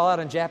point, they call out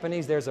in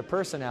Japanese, there's a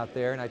person out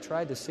there, and I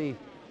tried to see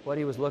what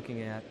he was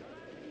looking at.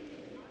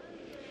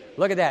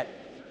 Look at that.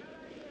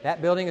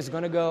 That building is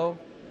going to go.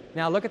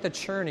 Now look at the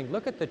churning.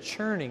 Look at the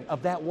churning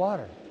of that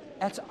water.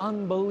 That's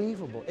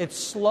unbelievable. It's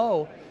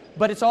slow,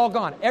 but it's all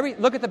gone.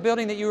 Look at the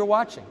building that you were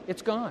watching.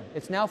 It's gone.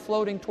 It's now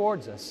floating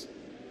towards us.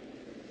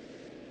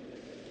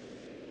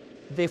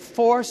 The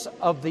force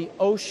of the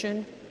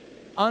ocean,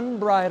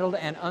 unbridled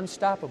and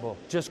unstoppable,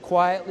 just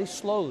quietly,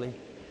 slowly,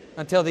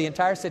 until the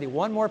entire city.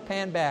 One more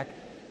pan back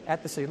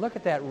at the city. Look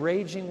at that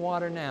raging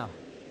water now.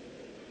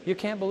 You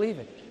can't believe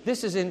it.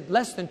 This is in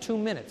less than 2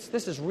 minutes.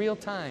 This is real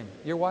time.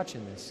 You're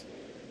watching this.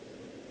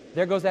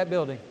 There goes that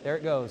building. There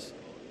it goes.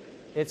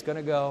 It's going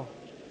to go,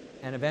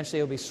 and eventually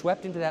it'll be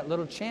swept into that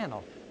little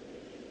channel.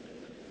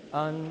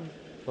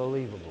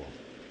 Unbelievable.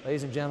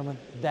 Ladies and gentlemen,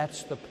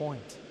 that's the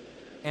point.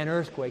 An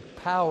earthquake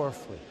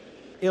powerfully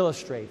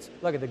illustrates.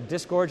 Look at the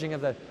disgorging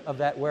of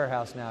that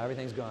warehouse now.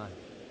 Everything's gone.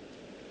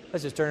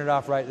 Let's just turn it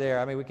off right there.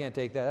 I mean, we can't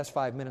take that. That's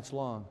 5 minutes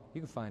long. You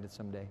can find it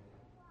someday.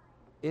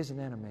 Isn't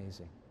that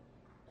amazing?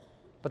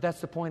 But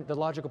that's the point, the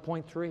logical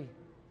point 3.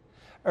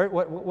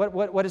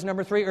 What is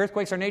number 3?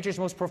 Earthquakes are nature's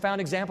most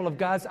profound example of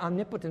God's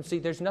omnipotency.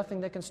 There's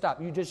nothing that can stop.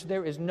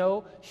 There is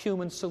no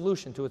human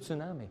solution to a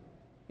tsunami.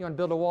 You want to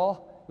build a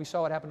wall? We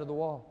saw what happened to the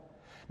wall.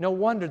 No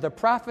wonder the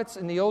prophets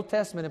in the Old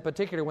Testament in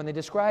particular, when they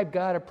describe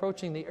God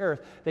approaching the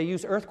earth, they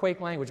use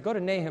earthquake language. Go to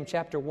Nahum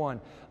chapter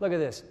 1. Look at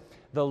this.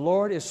 The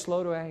Lord is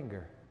slow to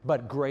anger,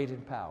 but great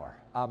in power.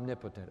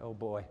 Omnipotent. Oh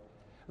boy.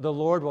 The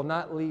Lord will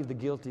not leave the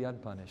guilty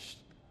unpunished.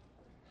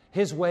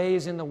 His way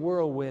is in the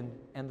whirlwind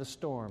and the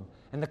storm,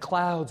 and the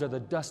clouds are the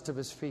dust of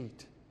His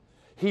feet.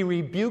 He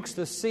rebukes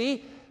the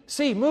sea.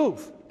 Sea,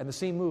 move! And the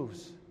sea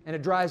moves, and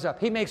it dries up.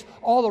 He makes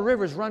all the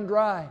rivers run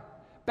dry.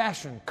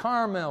 Bashan,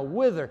 Carmel,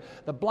 wither.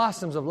 The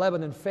blossoms of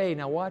Lebanon fade.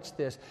 Now watch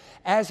this.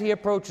 As He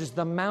approaches,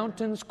 the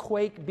mountains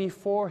quake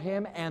before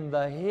Him, and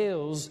the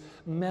hills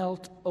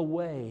melt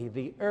away.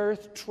 The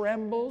earth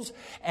trembles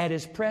at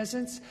His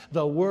presence,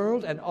 the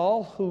world and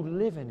all who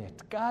live in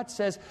it. God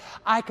says,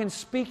 I can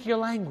speak your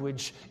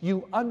language.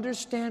 You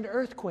understand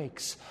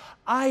earthquakes.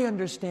 I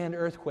understand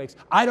earthquakes.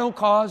 I don't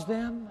cause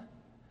them,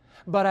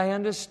 but I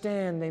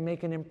understand they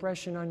make an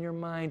impression on your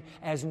mind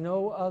as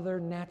no other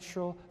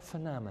natural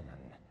phenomenon.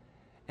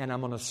 And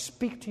I'm going to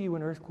speak to you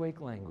in earthquake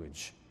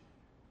language.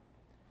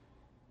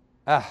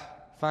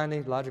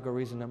 Finally, logical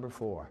reason number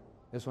 4.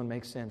 This one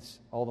makes sense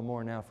all the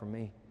more now for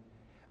me.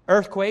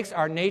 Earthquakes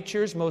are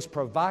nature's most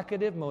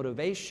provocative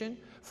motivation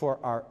for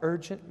our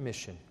urgent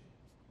mission.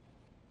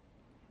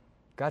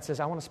 God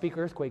says, I want to speak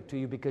earthquake to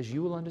you because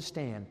you will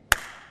understand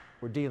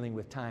we're dealing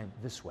with time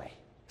this way.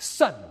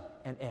 Sudden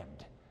and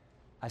end.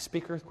 I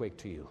speak earthquake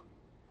to you.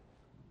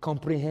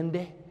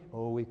 Comprehende?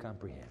 Oh, we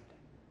comprehend.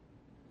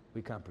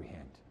 We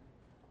comprehend.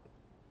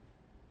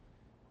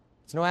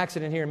 It's no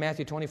accident here in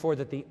Matthew 24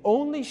 that the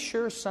only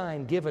sure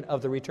sign given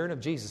of the return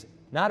of Jesus,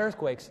 not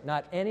earthquakes,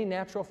 not any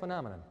natural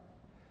phenomenon.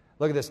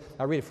 Look at this.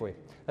 I'll read it for you.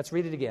 Let's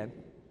read it again.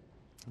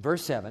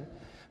 Verse 7.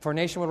 For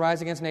nation will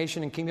rise against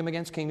nation and kingdom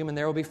against kingdom, and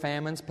there will be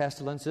famines,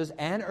 pestilences,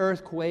 and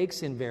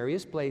earthquakes in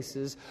various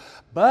places.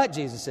 But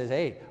Jesus says,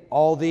 hey,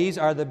 all these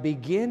are the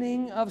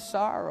beginning of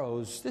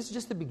sorrows. This is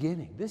just the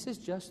beginning. This is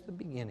just the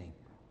beginning.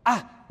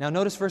 Now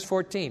notice verse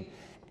 14.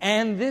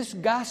 And this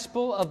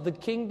gospel of the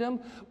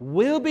kingdom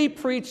will be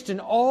preached in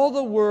all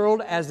the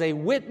world as a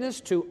witness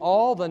to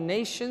all the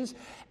nations.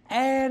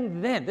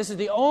 And then, this is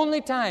the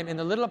only time in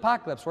the little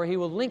apocalypse where He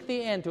will link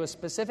the end to a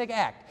specific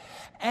act.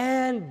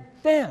 And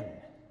then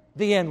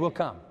the end will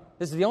come.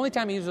 This is the only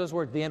time He uses those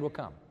words, the end will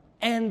come.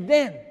 And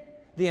then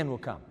the end will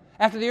come.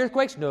 After the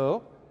earthquakes?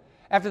 No.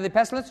 After the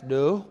pestilence?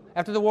 No.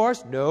 After the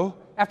wars? No.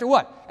 After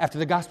what? After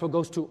the gospel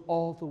goes to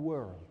all the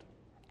world.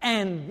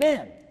 And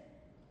then,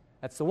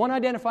 that's the one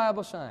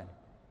identifiable sign.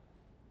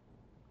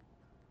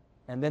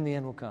 And then the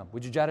end will come.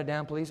 Would you jot it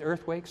down, please?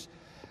 Earthquakes.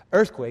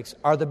 Earthquakes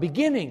are the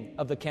beginning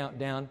of the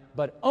countdown,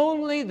 but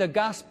only the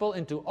gospel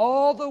into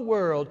all the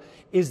world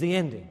is the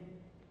ending.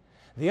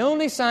 The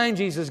only sign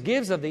Jesus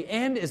gives of the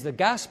end is the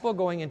gospel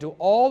going into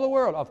all the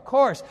world. Of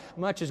course,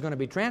 much is going to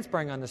be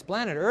transpiring on this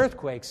planet,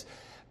 earthquakes,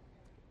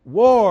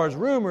 Wars,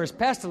 rumors,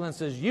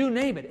 pestilences, you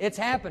name it. It's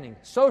happening.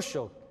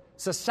 Social,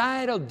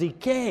 societal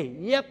decay.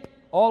 Yep,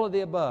 all of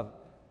the above.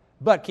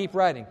 But keep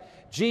writing.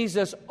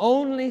 Jesus'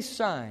 only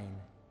sign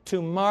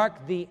to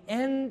mark the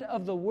end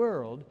of the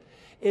world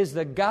is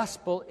the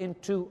gospel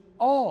into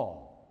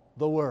all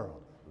the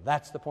world.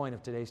 That's the point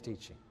of today's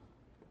teaching.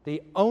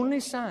 The only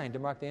sign to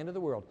mark the end of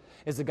the world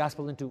is the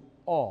gospel into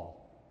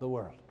all the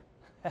world.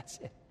 That's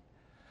it.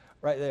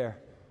 Right there.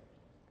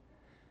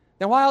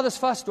 Now, why all this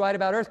fuss, Dwight,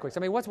 about earthquakes? I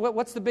mean,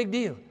 what's the big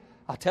deal?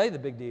 I'll tell you the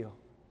big deal.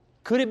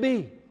 Could it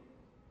be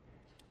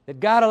that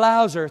God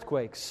allows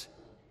earthquakes?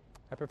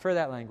 I prefer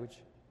that language.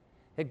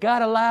 That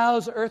God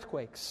allows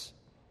earthquakes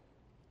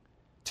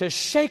to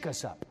shake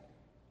us up,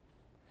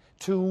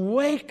 to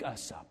wake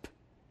us up,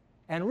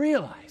 and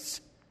realize,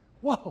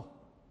 whoa,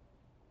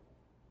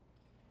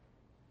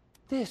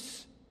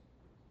 this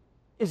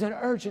is an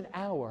urgent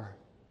hour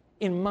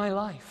in my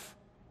life,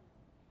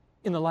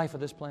 in the life of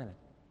this planet.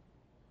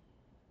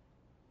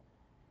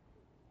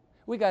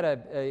 We got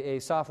a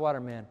soft water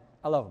man.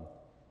 I love him.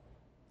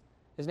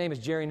 His name is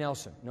Jerry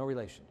Nelson, no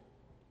relation.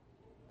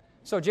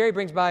 So Jerry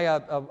brings by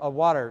a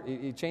water.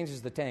 He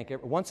changes the tank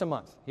once a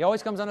month. He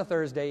always comes on a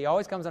Thursday. He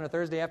always comes on a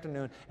Thursday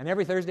afternoon. And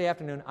every Thursday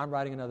afternoon, I'm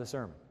writing another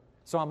sermon.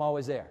 So I'm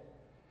always there.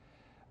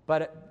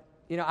 But,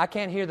 I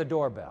can't hear the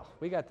doorbell.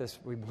 We got this.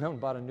 We went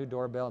and bought a new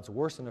doorbell. It's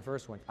worse than the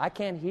first one. I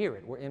can't hear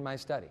it. We're in my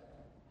study.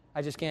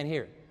 I just can't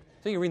hear it.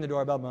 So you ring the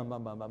doorbell, bum,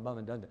 bum, bum, bum, bum,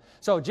 and done.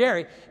 So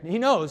Jerry, he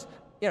knows,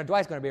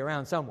 Dwight's going to be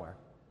around somewhere.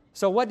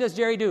 So what does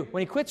Jerry do?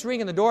 When he quits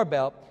ringing the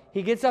doorbell,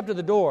 he gets up to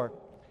the door,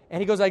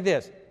 and he goes like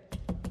this.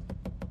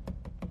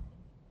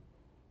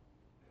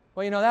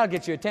 Well, that'll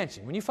get your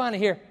attention. When you finally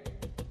hear,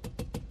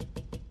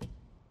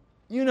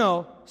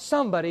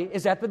 somebody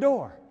is at the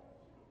door.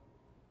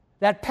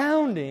 That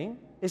pounding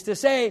is to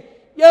say,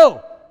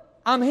 yo,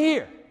 I'm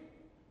here.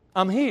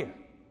 I'm here.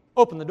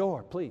 Open the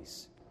door,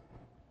 please.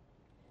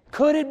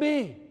 Could it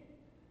be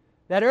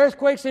that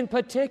earthquakes in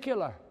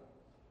particular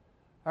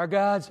are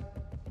God's,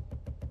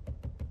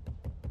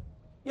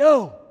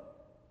 yo,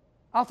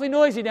 awfully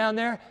noisy down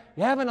there.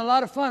 You're having a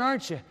lot of fun,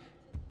 aren't you?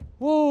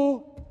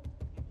 Woo,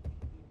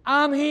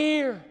 I'm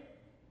here.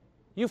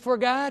 You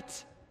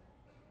forgot?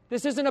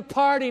 This isn't a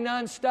party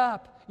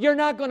nonstop. You're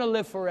not going to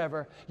live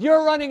forever.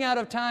 You're running out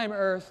of time,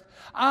 Earth.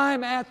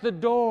 I'm at the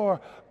door.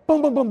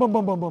 Boom, boom, boom, boom,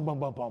 boom, boom, boom, boom,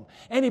 boom, boom.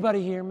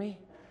 Anybody hear me?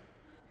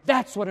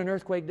 That's what an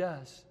earthquake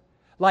does.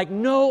 Like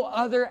no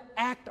other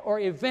act or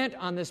event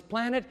on this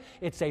planet,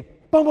 it's a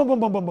boom, boom, boom,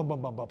 boom, boom, boom,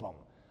 boom, boom, boom, boom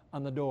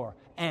on the door.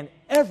 And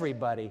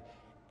everybody,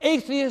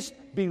 atheist,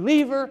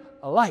 believer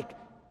alike,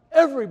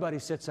 everybody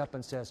sits up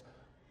and says,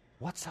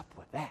 what's up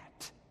with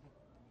that?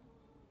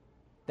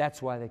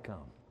 That's why they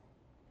come.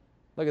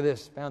 Look at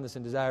this. Found this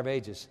in Desire of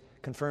Ages.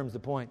 Confirms the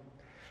point.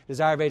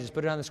 Desire of Ages.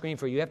 Put it on the screen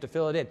for you. You have to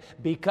fill it in.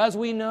 Because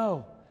we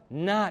know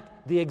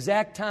not the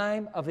exact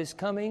time of His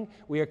coming,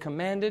 we are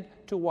commanded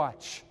to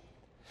watch.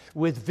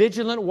 With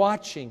vigilant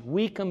watching,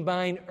 we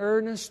combine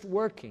earnest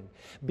working.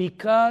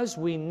 Because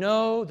we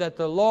know that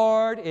the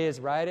Lord is,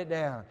 write it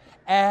down,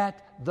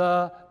 at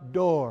the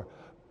door.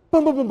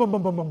 Boom, boom, boom, boom,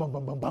 boom, boom, boom, boom,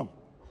 boom, boom, boom.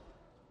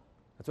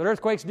 That's what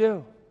earthquakes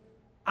do.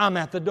 I'm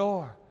at the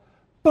door.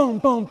 Boom,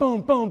 boom,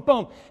 boom, boom,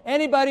 boom.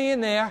 Anybody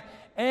in there?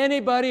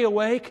 Anybody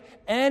awake?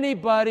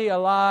 Anybody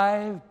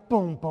alive?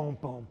 Boom, boom,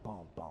 boom,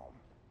 boom, boom.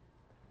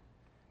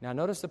 Now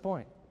notice the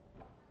point.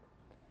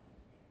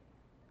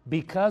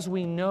 Because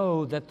we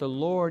know that the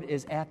Lord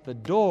is at the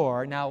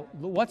door, now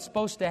what's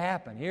supposed to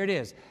happen? Here it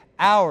is.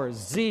 Our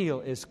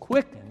zeal is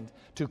quickened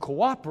to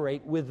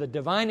cooperate with the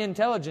divine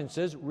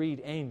intelligences,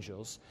 read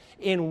angels,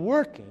 in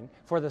working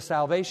for the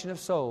salvation of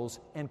souls,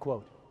 end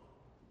quote.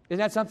 Isn't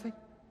that something?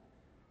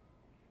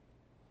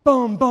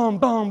 Boom, boom,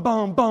 boom,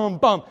 boom, boom,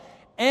 boom.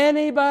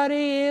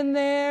 Anybody in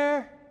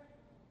there?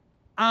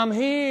 I'm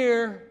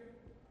here.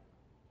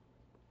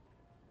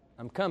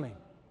 I'm coming.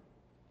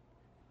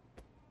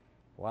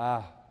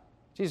 Wow.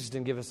 Jesus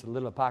didn't give us the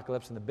little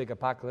apocalypse and the big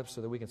apocalypse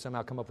so that we can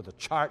somehow come up with a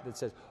chart that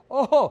says,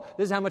 oh,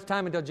 this is how much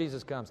time until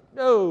Jesus comes.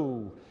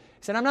 No.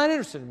 He said, I'm not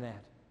interested in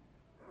that.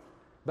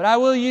 But I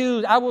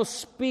will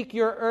speak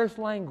your earth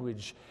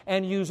language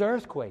and use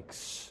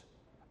earthquakes.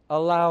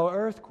 Allow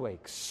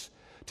earthquakes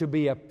to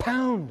be a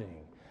pounding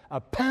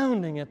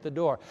at the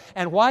door.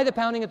 And why the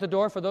pounding at the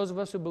door for those of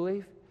us who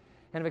believe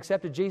and have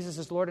accepted Jesus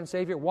as Lord and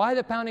Savior? Why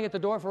the pounding at the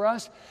door for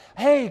us?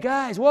 Hey,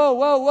 guys, whoa,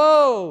 whoa,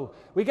 whoa.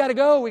 We got to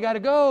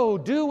go.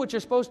 Do what you're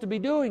supposed to be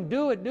doing.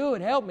 Do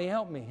it. Help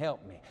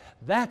me.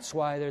 That's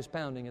why there's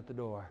pounding at the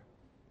door.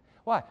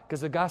 Why?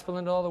 Because the gospel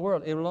into all the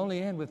world. It will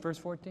only end with verse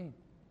 14.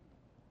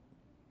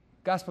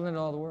 Gospel into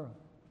all the world.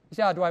 You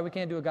say, Dwight, we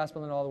can't do a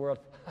gospel into all the world.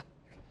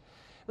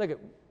 Look,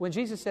 when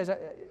Jesus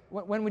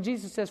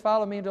says,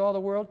 follow me into all the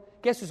world,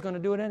 guess who's going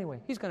to do it anyway?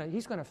 He's going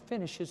to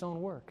finish His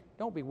own work.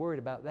 Don't be worried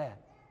about that.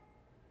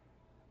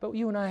 But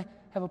you and I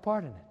have a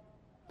part in it.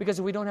 Because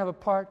if we don't have a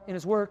part in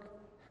His work,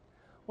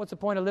 what's the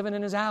point of living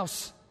in His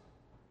house?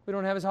 We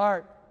don't have His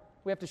heart.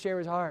 We have to share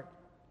His heart.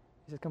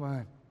 He said, come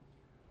on.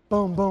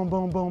 Boom, boom,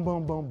 boom, boom,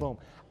 boom, boom, boom.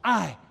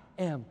 I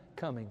am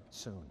coming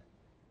soon.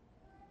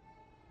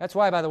 That's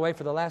why, by the way,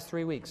 for the last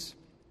 3 weeks,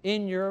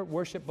 in your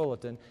worship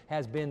bulletin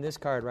has been this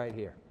card right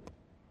here.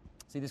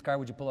 See this card?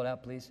 Would you pull it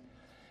out, please?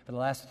 For the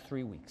last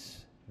 3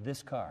 weeks,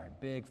 this card,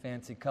 big,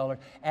 fancy color.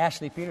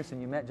 Ashley Peterson,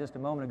 you met just a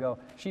moment ago,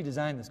 she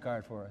designed this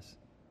card for us.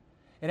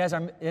 It has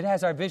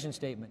our vision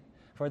statement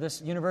for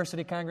this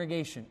university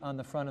congregation on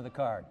the front of the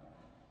card.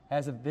 It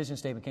has a vision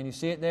statement. Can you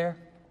see it there?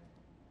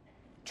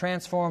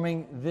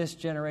 Transforming this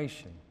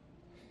generation.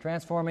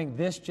 Transforming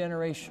this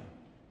generation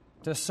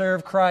to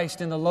serve Christ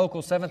in the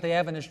local Seventh-day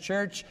Adventist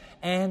church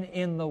and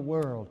in the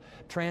world.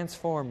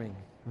 Transforming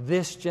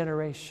this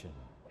generation.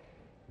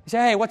 You say,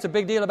 hey, what's the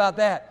big deal about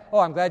that? Oh,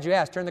 I'm glad you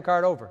asked. Turn the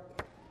card over.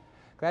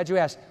 Glad you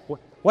asked.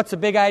 What's the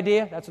big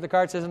idea? That's what the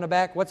card says in the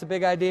back. What's the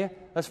big idea?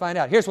 Let's find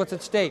out. Here's what's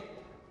at stake.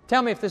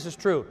 Tell me if this is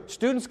true.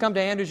 Students come to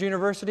Andrews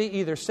University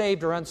either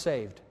saved or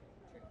unsaved.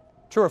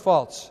 True or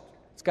false?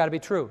 It's got to be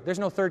true. There's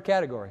no third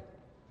category.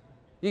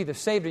 You're either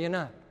saved or you're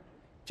not.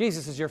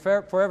 Jesus is your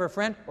forever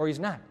friend or He's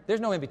not.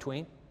 There's no in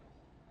between.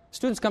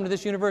 Students come to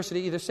this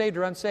university either saved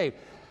or unsaved.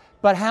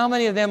 But how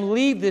many of them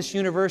leave this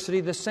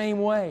university the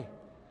same way?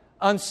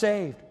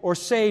 Unsaved or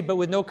saved but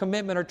with no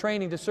commitment or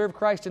training to serve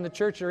Christ in the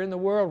church or in the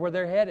world where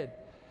they're headed.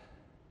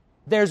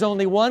 There's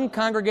only one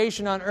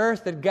congregation on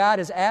earth that God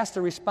has asked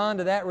to respond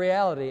to that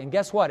reality. And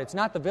guess what? It's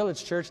not the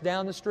village church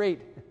down the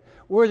street.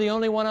 We're the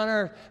only one on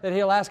earth that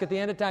He'll ask at the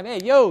end of time, hey,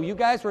 yo, you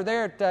guys were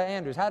there at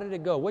Andrews. How did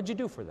it go? What'd you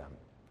do for them?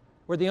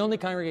 We're the only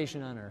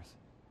congregation on earth.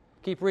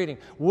 Keep reading.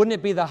 Wouldn't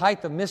it be the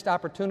height of missed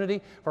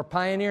opportunity for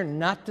Pioneer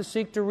not to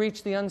seek to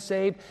reach the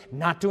unsaved,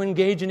 not to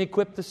engage and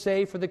equip the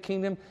saved for the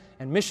kingdom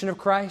and mission of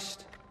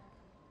Christ?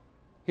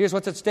 Here's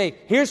what's at stake.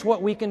 Here's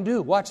what we can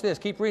do. Watch this.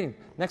 Keep reading.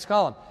 Next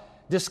column.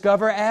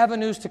 Discover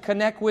avenues to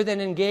connect with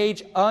and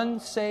engage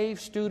unsaved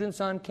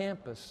students on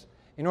campus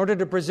in order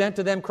to present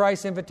to them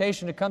Christ's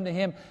invitation to come to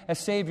Him as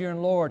Savior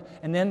and Lord.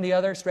 And then the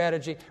other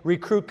strategy,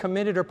 recruit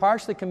committed or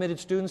partially committed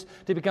students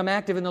to become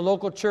active in the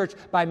local church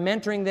by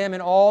mentoring them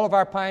in all of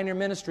our Pioneer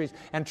ministries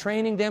and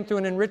training them through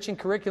an enriching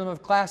curriculum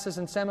of classes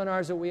and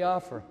seminars that we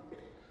offer.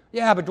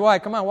 Yeah, but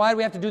Dwight, come on, why do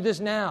we have to do this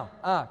now?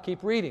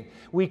 Keep reading.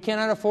 We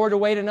cannot afford to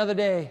wait another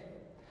day.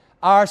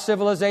 Our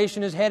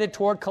civilization is headed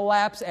toward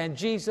collapse, and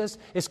Jesus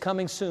is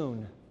coming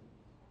soon.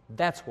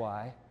 That's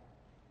why.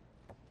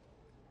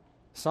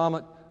 Psalm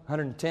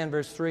 110,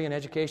 verse 3 in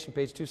Education,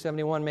 page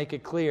 271, make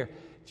it clear.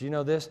 Do you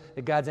know this?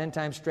 That God's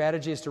end-time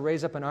strategy is to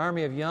raise up an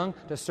army of young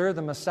to serve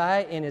the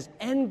Messiah in His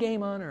end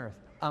game on earth.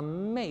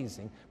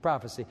 Amazing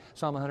prophecy,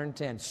 Psalm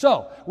 110.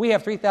 So, we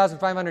have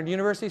 3,500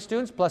 university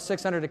students plus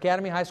 600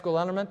 academy, high school,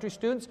 elementary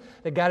students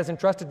that God has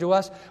entrusted to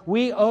us.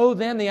 We owe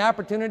them the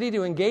opportunity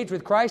to engage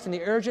with Christ in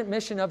the urgent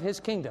mission of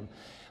His kingdom.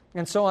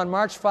 And so on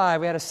March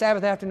 5, we had a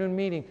Sabbath afternoon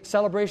meeting,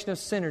 celebration of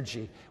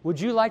synergy. Would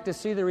you like to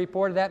see the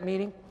report of that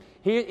meeting?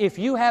 Here, if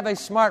you have a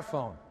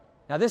smartphone,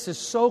 now this is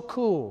so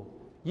cool,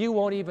 you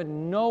won't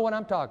even know what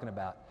I'm talking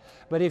about.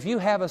 But if you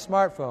have a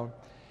smartphone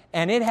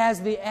and it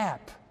has the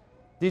app,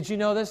 did you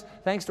know this?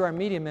 Thanks to our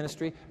media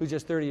ministry, who's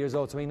just 30 years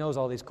old, so he knows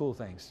all these cool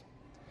things.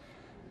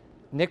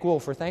 Nick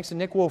Wolfer, thanks to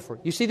Nick Wolfer.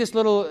 You see this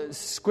little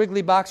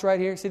squiggly box right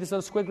here? See this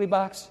little squiggly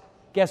box?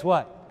 Guess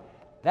what?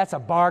 That's a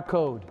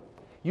barcode.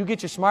 You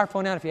get your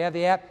smartphone out, if you have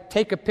the app,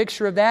 take a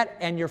picture of that,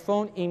 and your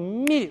phone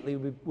immediately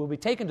will be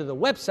taken to the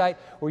website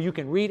where you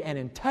can read an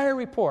entire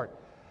report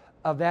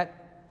of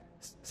that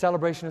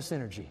celebration of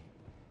synergy.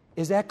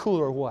 Is that cool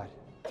or what?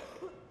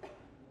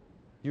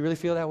 You really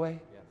feel that way?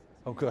 Yes.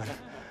 Oh, good.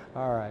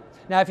 All right.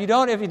 Now, if you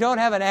don't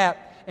have an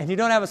app and you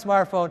don't have a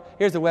smartphone,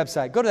 here's the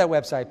website. Go to that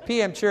website,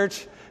 PM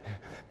Church.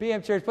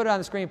 PM Church, put it on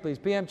the screen, please.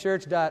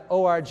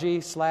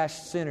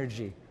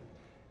 pmchurch.org/synergy.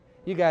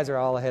 You guys are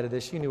all ahead of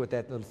this. You knew what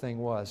that little thing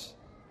was.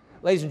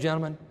 Ladies and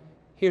gentlemen,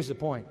 here's the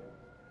point.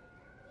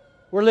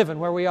 We're living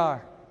where we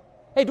are.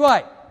 Hey,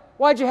 Dwight,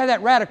 why'd you have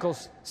that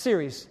Radicals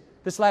series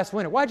this last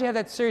winter? Why'd you have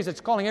that series that's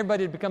calling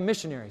everybody to become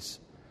missionaries?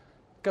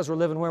 Because we're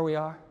living where we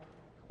are.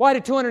 Why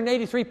did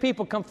 283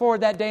 people come forward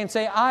that day and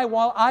say, I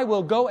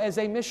will go as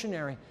a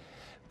missionary?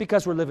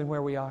 Because we're living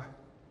where we are.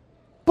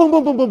 Boom,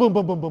 boom, boom, boom, boom,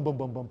 boom, boom, boom, boom,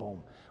 boom, boom,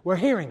 boom. We're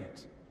hearing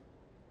it.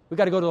 We've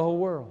got to go to the whole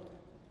world.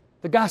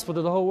 The gospel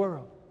to the whole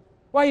world.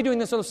 Why are you doing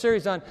this little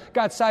series on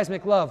God's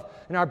seismic love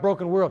in our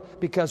broken world?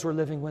 Because we're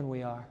living when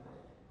we are.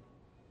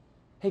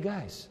 Hey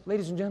guys,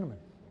 ladies and gentlemen,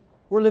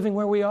 we're living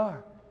where we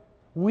are.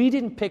 We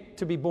didn't pick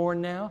to be born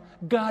now.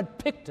 God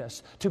picked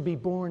us to be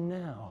born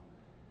now.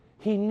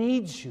 He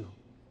needs you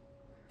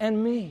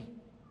and me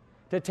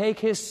to take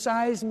His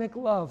seismic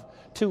love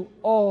to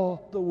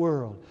all the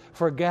world.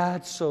 For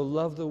God so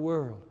loved the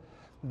world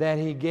that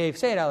He gave,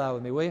 say it out loud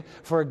with me, will you?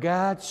 For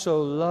God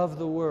so loved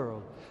the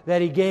world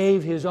that He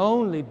gave His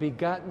only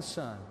begotten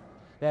Son,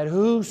 that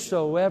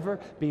whosoever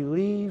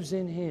believes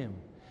in Him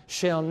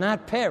shall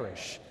not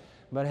perish,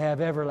 but have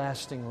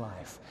everlasting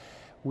life.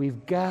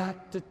 We've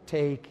got to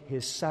take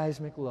His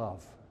seismic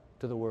love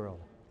to the world.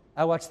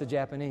 I watched the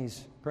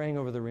Japanese praying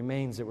over the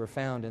remains that were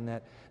found in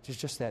that,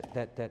 just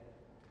that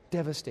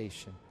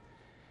devastation.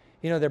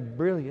 You know, they're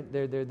brilliant.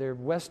 They're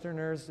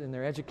Westerners in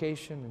their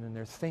education and in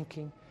their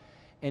thinking.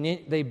 And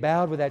they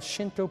bowed with that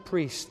Shinto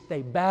priest.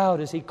 They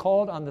bowed as he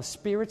called on the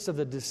spirits of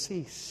the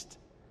deceased.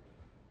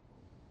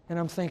 And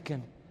I'm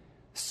thinking,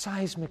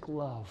 seismic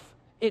love.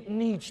 It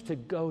needs to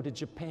go to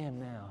Japan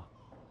now.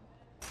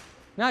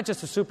 Not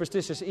just the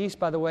superstitious East,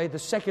 by the way, the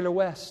secular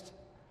West.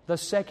 The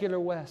secular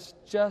West,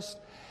 just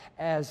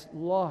as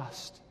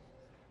lost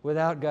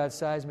without God's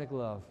seismic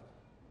love.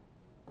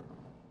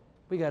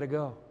 We got to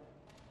go.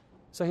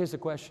 So here's the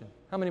question.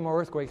 How many more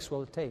earthquakes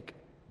will it take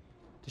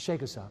to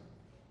shake us up,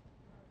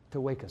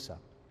 to wake us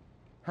up?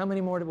 How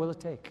many more will it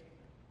take?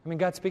 I mean,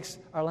 God speaks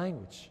our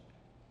language.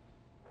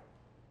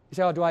 You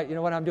say, oh, Dwight, you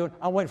know what I'm doing?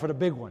 I'm waiting for the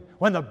big one.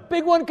 When the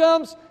big one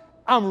comes,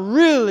 I'm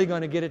really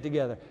going to get it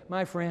together.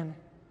 My friend,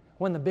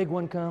 when the big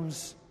one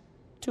comes,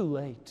 too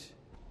late.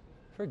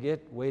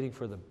 Forget waiting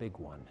for the big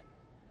one.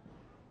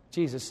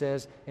 Jesus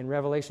says in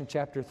Revelation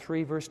chapter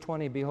 3, verse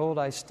 20, behold,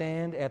 I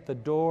stand at the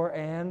door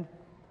and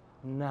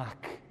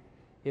knock.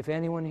 If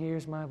anyone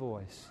hears my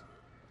voice,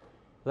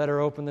 let her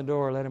open the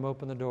door, let him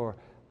open the door.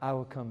 I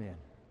will come in,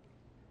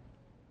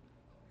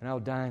 and I'll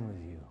dine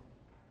with you.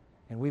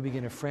 And we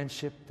begin a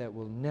friendship that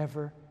will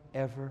never,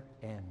 ever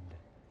end.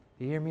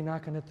 You hear me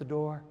knocking at the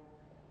door?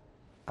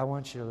 I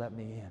want you to let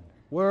me in.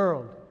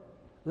 World,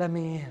 let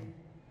me in.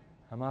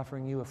 I'm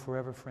offering you a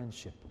forever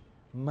friendship.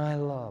 My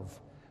love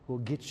will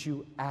get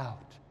you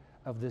out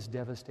of this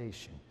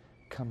devastation.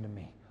 Come to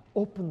me.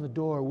 Open the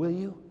door, will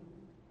you?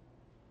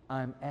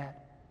 I'm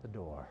at the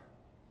door.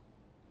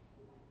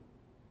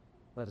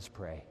 Let us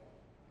pray.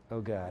 Oh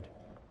God,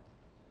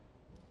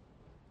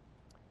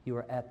 you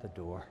are at the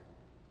door.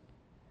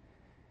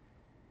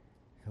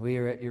 We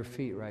are at your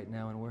feet right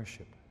now in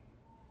worship.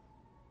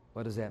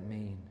 What does that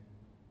mean?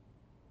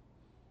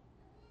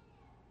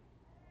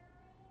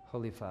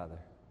 Holy Father,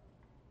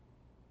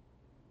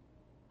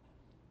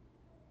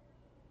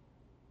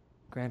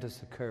 grant us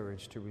the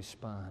courage to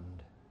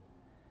respond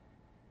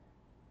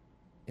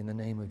in the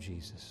name of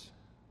Jesus,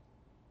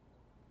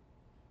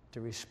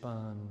 to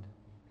respond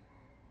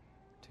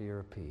to your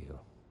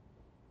appeal.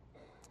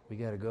 We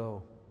got to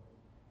go.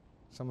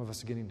 Some of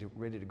us are getting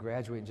ready to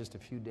graduate in just a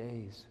few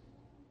days.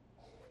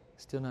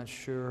 Still not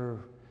sure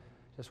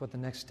just what the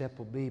next step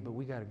will be, but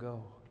we got to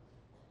go.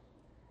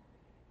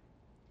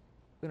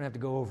 We don't have to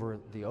go over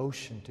the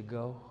ocean to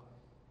go.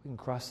 We can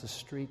cross the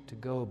street to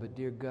go, but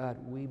dear God,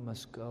 we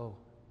must go.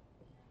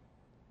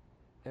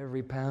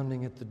 Every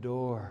pounding at the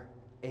door.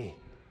 Hey,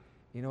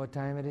 you know what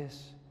time it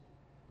is?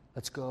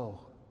 Let's go.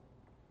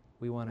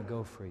 We want to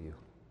go for you.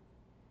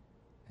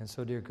 And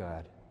so, dear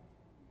God,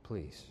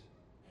 please,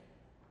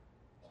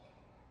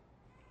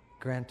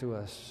 grant to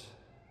us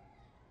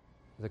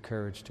the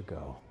courage to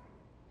go.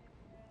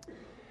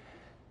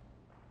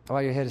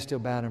 While your head is still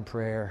bowed in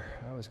prayer,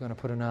 I was going to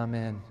put an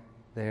amen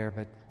there,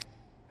 but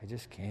I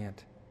just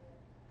can't.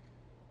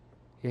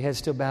 Your head's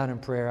still bowed in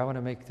prayer. I want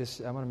to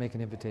make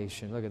an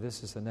invitation. Look,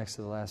 this is the next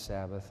to the last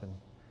Sabbath, and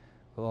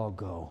we'll all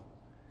go.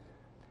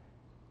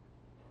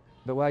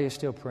 But while you're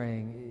still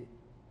praying,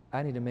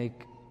 I need to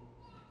make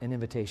an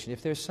invitation.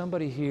 If there's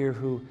somebody here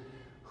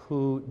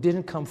who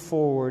didn't come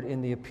forward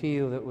in the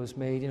appeal that was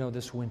made,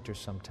 this winter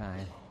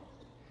sometime,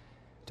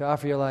 to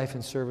offer your life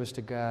in service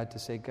to God, to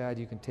say, God,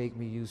 you can take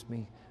me, use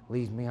me,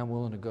 lead me, I'm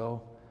willing to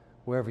go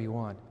wherever you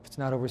want. If it's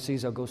not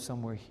overseas, I'll go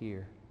somewhere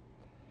here.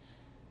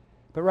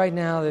 But right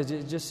now, it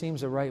just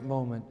seems the right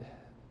moment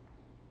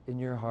in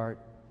your heart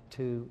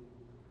to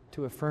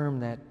affirm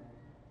that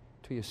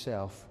to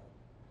yourself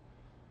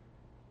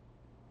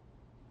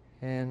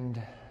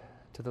and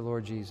to the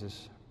Lord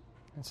Jesus.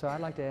 And so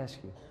I'd like to ask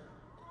you,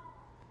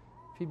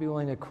 if you'd be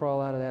willing to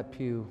crawl out of that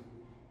pew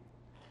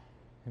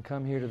and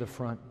come here to the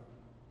front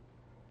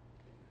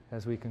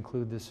as we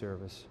conclude this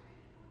service.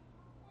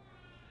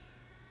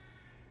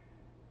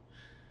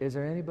 Is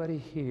there anybody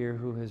here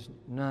who has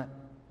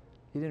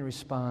you didn't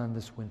respond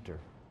this winter,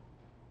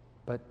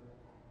 but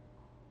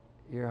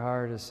your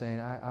heart is saying,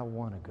 I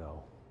want to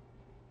go.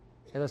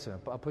 Hey, listen,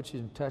 I'll put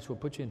you in touch. We'll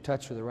put you in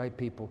touch with the right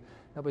people.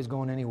 Nobody's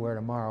going anywhere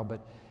tomorrow,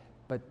 but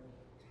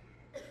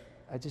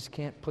I just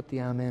can't put the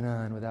amen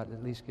on without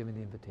at least giving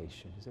the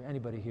invitation. Is there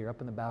anybody here,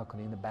 up in the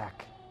balcony, in the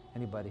back?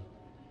 Anybody?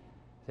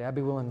 Say, I'd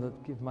be willing to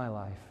give my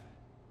life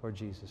for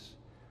Jesus.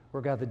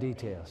 Work out the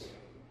details.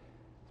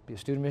 Be a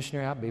student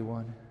missionary, I'll be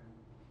one.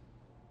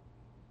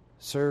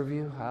 Serve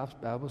you,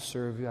 I will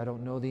serve you. I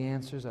don't know the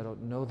answers, I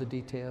don't know the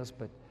details,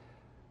 but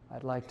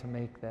I'd like to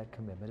make that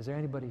commitment. Is there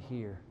anybody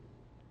here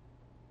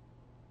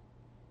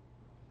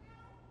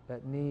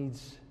that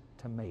needs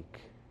to make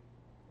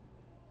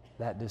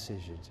that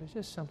decision? There's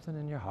just something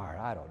in your heart.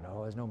 I don't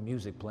know. There's no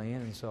music playing,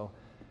 and so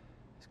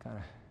it's kind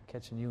of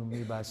catching you and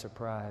me by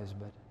surprise,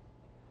 but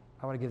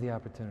I want to give the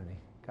opportunity.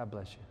 God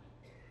bless you.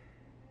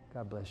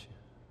 God bless you.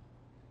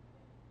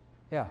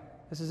 Yeah,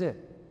 this is it.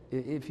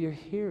 If you're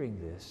hearing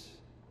this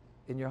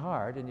in your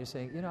heart and you're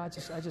saying, I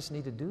just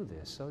need to do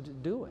this, so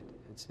do it.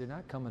 You're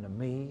not coming to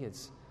me.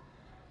 It's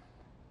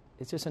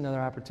just another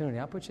opportunity.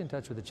 I'll put you in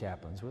touch with the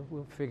chaplains.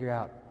 We'll figure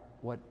out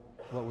what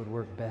would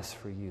work best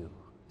for you.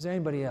 Is there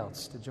anybody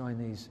else to join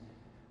these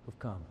who've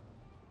come?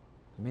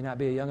 You may not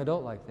be a young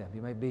adult like them.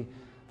 You might be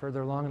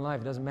further along in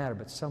life, it doesn't matter,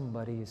 but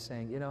somebody is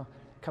saying, you know,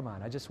 come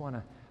on,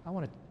 I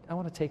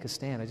want to take a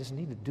stand. I just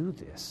need to do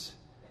this.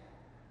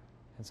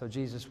 And so,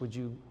 Jesus, would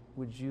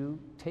you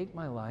take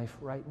my life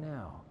right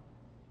now?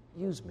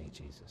 Use me,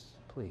 Jesus,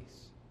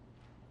 please.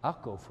 I'll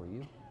go for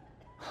you.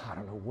 I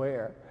don't know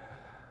where.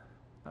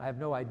 I have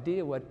no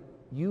idea what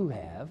you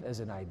have as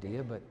an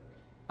idea, but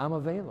I'm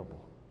available.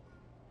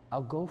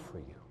 I'll go for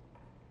you.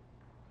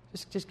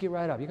 Just get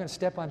right up. You're going to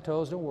step on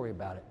toes. Don't worry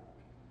about it.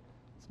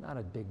 It's not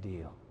a big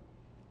deal.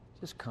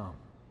 Just come.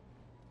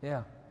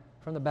 Yeah,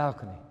 from the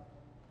balcony.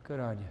 Good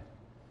on you.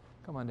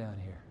 Come on down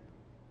here.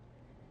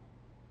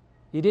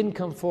 You didn't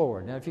come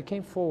forward. Now, if you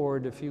came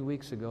forward a few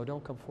weeks ago,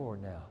 don't come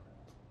forward now.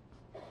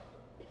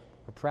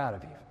 We're proud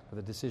of you for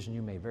the decision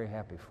you made. Very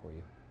happy for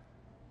you.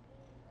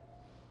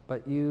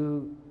 But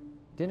you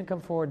didn't come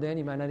forward then.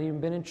 You might not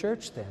even been in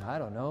church then. I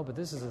don't know. But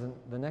this is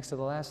the next to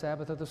the last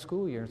Sabbath of the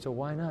school year. And so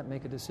why not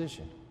make a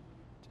decision?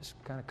 Just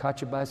kind of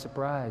caught you by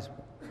surprise.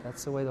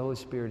 That's the way the Holy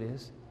Spirit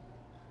is.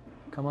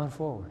 Come on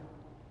forward.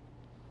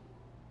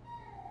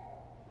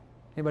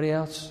 Anybody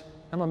else?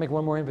 I'm going to make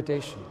one more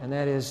invitation, and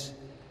that is,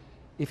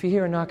 if you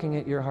hear a knocking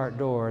at your heart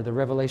door, the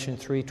Revelation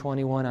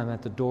 3:21, I'm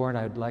at the door and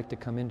I'd like to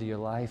come into your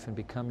life and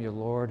become your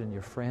Lord and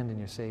your friend and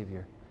your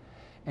Savior.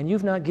 And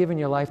you've not given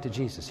your life to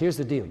Jesus. Here's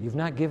the deal. You've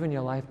not given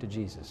your life to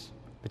Jesus,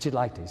 but you'd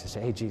like to. You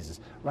say, hey,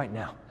 Jesus, right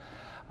now,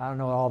 I don't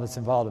know all that's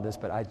involved in this,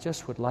 but I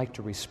just would like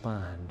to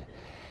respond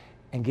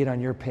and get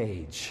on your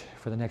page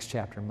for the next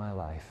chapter of my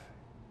life.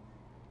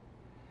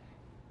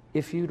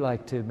 If you'd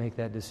like to make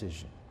that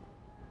decision,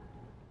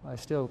 I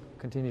still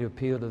continue to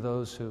appeal to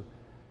those who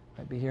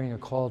might be hearing a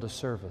call to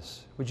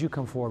service. Would you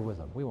come forward with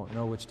them? We won't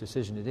know which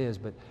decision it is,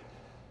 but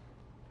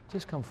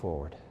just come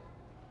forward.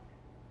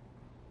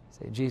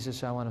 Say,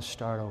 Jesus, I want to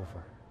start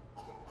over.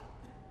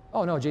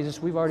 Oh, no,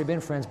 Jesus, we've already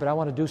been friends, but I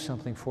want to do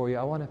something for you.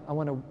 I want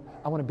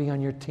to be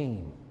on your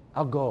team.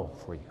 I'll go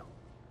for you.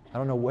 I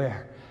don't know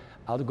where.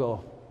 I'll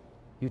go.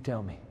 You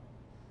tell me.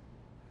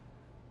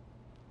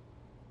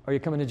 Or you're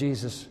coming to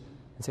Jesus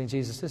and saying,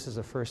 Jesus, this is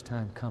the first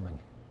time coming.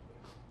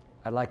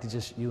 I'd like to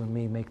just, you and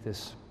me, make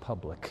this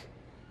public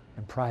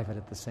and private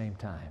at the same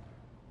time.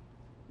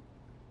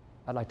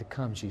 I'd like to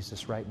come,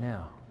 Jesus, right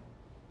now.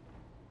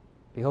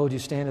 Behold, you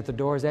stand at the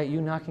door. Is that you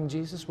knocking,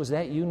 Jesus? Was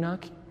that you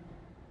knocking?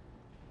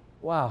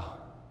 Wow.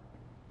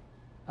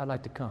 I'd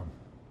like to come.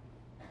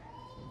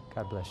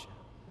 God bless you.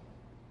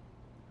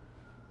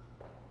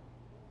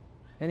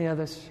 Any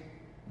others?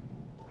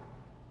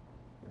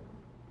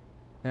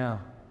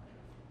 Now,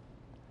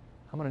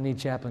 I'm going to need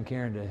Chaplain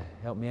Karen to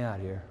help me out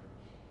here,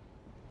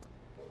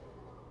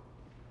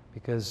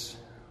 because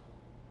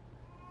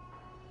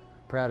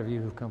I'm proud of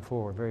you who've come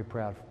forward. Very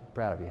proud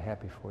of you.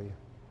 Happy for you.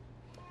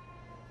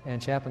 And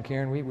Chaplain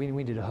Karen,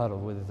 we did a huddle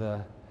with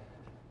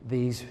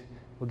these.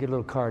 We'll get a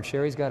little card.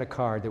 Sherry's got a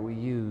card that we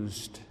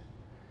used.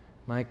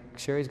 Mike,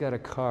 Sherry's got a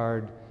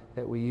card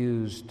that we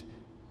used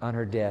on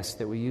her desk,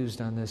 that we used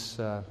on this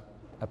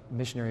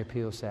Missionary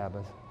Appeal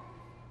Sabbath.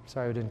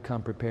 Sorry we didn't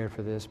come prepared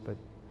for this, but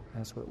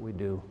that's what we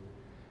do.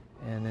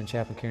 And then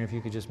Chaplain Karen, if you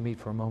could just meet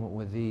for a moment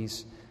with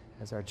these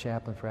as our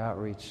chaplain for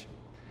outreach.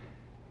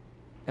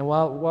 And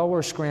while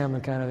we're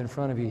scrambling kind of in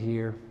front of you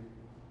here,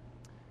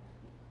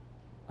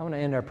 I'm going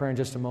to end our prayer in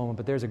just a moment,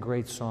 but there's a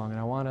great song, and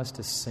I want us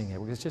to sing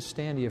it. Just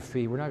stand to your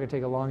feet. We're not going to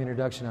take a long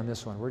introduction on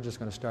this one. We're just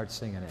going to start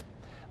singing it.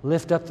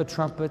 Lift up the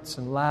trumpets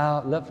and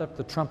loud, lift up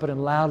the trumpet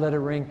and loud let it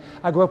ring.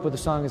 I grew up with the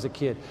song as a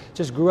kid.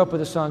 Just grew up with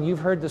the song. You've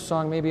heard the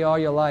song maybe all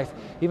your life.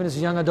 Even as a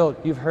young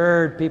adult, you've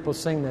heard people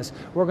sing this.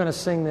 We're going to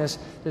sing this.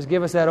 Just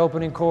give us that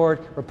opening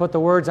chord, or put the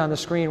words on the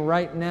screen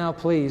right now,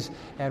 please.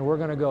 And we're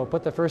going to go.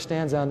 Put the first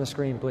stanza on the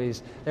screen,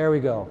 please. There we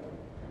go.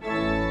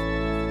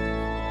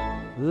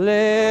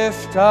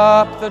 Lift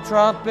up the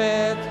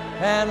trumpet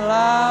and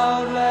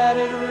loud let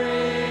it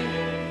ring.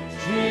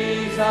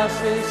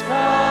 Jesus is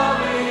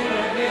coming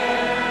again.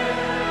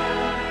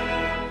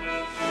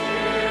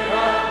 Cheer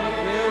up, ye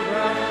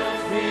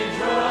pilgrims, be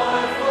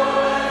joyful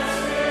and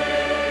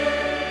sing.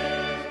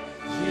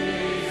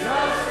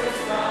 Jesus is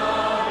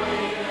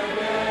coming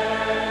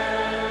again.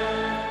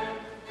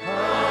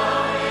 Coming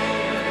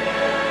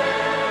again,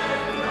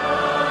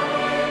 coming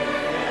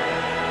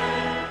again.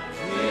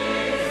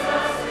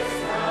 Jesus is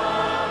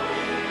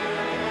coming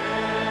again.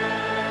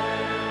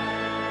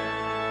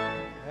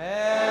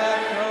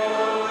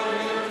 Echoing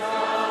in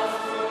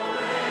gospel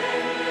waves.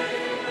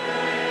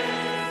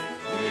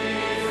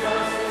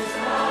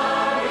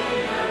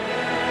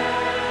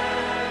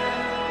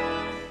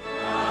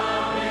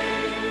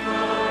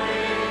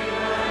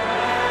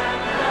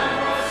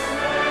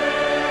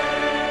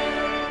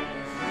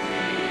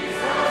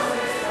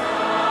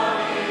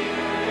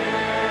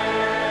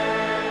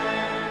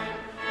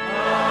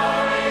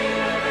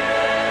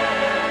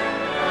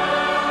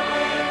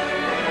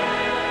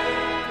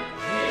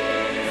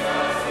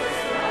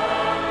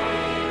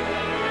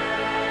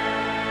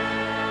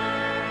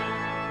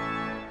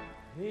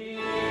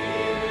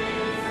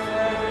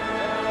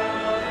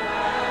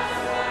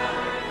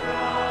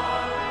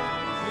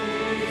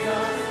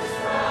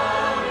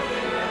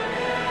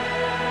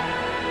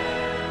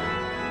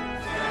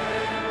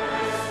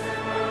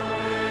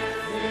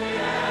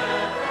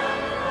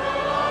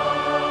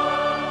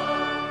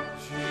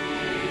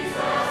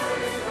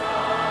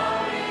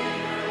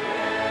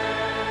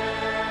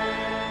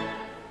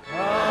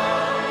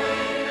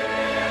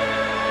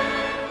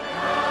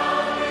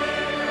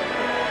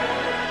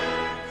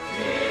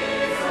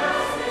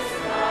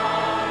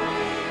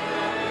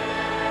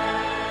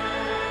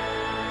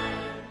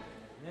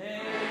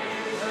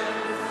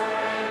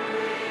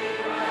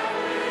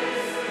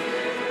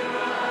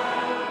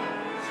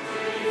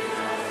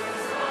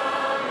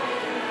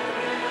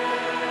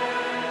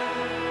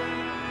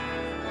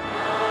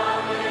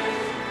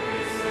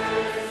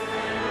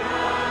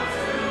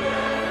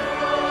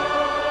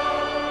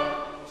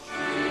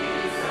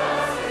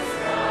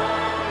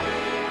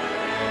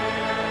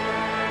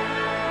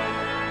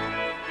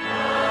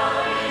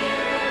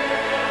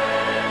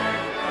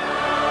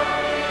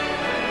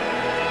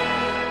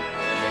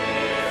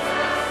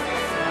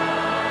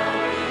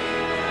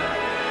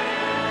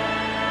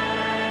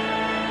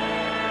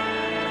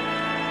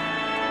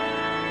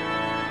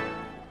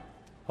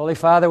 Holy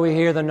Father, we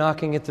hear the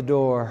knocking at the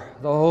door.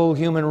 The whole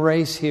human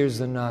race hears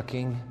the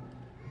knocking.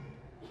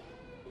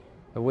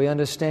 But we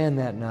understand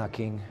that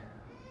knocking.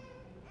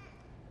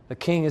 The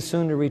King is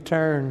soon to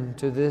return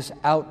to this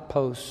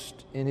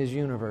outpost in His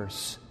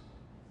universe.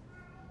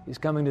 He's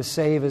coming to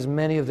save as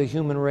many of the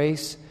human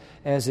race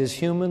as is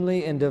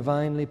humanly and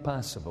divinely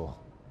possible.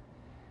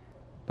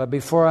 But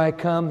before I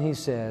come, He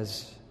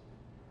says,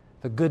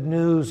 the good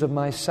news of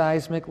my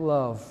seismic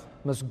love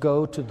must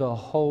go to the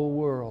whole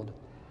world.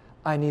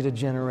 I need a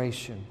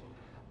generation.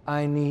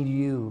 I need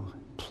you.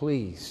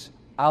 Please,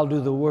 I'll do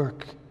the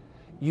work.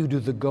 You do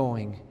the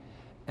going,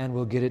 and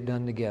we'll get it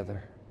done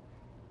together.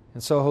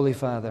 And so, Holy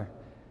Father,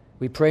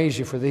 we praise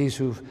You for these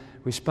who've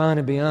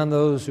responded beyond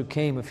those who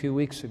came a few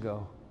weeks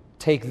ago.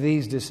 Take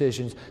these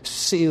decisions,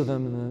 seal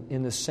them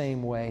in the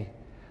same way.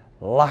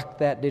 Lock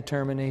that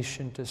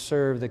determination to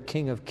serve the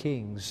King of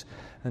Kings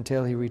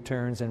until He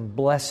returns, and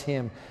bless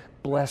him,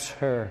 bless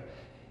her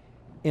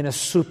in a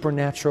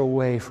supernatural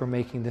way for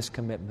making this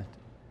commitment.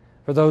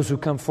 For those who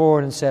come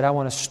forward and said, I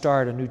want to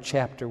start a new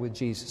chapter with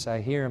Jesus.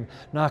 I hear Him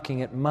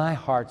knocking at my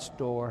heart's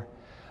door.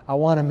 I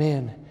want Him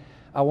in.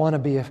 I want to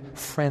be a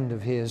friend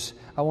of His.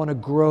 I want to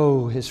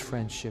grow His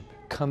friendship.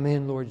 Come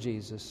in, Lord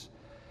Jesus.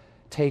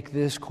 Take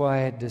this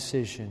quiet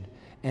decision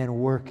and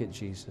work it,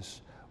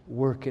 Jesus.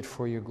 Work it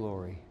for Your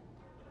glory.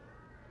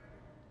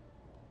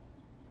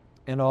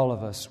 And all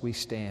of us, we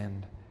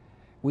stand.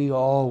 We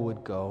all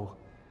would go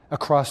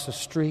across the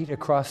street,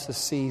 across the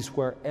seas,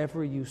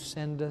 wherever You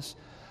send us.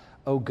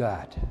 Oh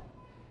God,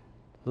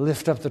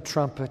 lift up the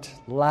trumpet,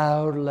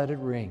 loud let it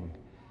ring.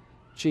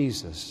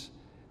 Jesus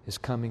is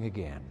coming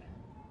again.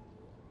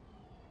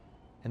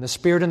 And the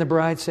Spirit and the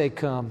bride say,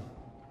 come.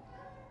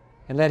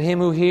 And let him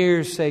who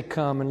hears say,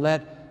 come. And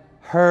let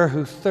her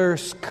who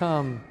thirsts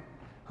come.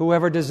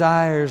 Whoever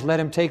desires, let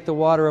him take the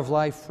water of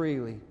life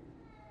freely.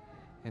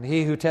 And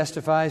he who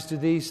testifies to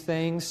these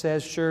things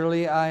says,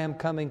 surely I am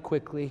coming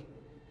quickly.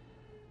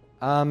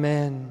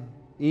 Amen.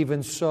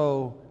 Even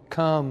so,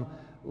 come,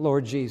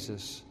 Lord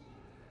Jesus.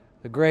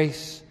 The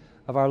grace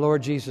of our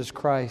Lord Jesus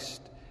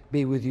Christ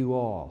be with you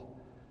all.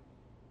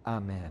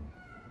 Amen.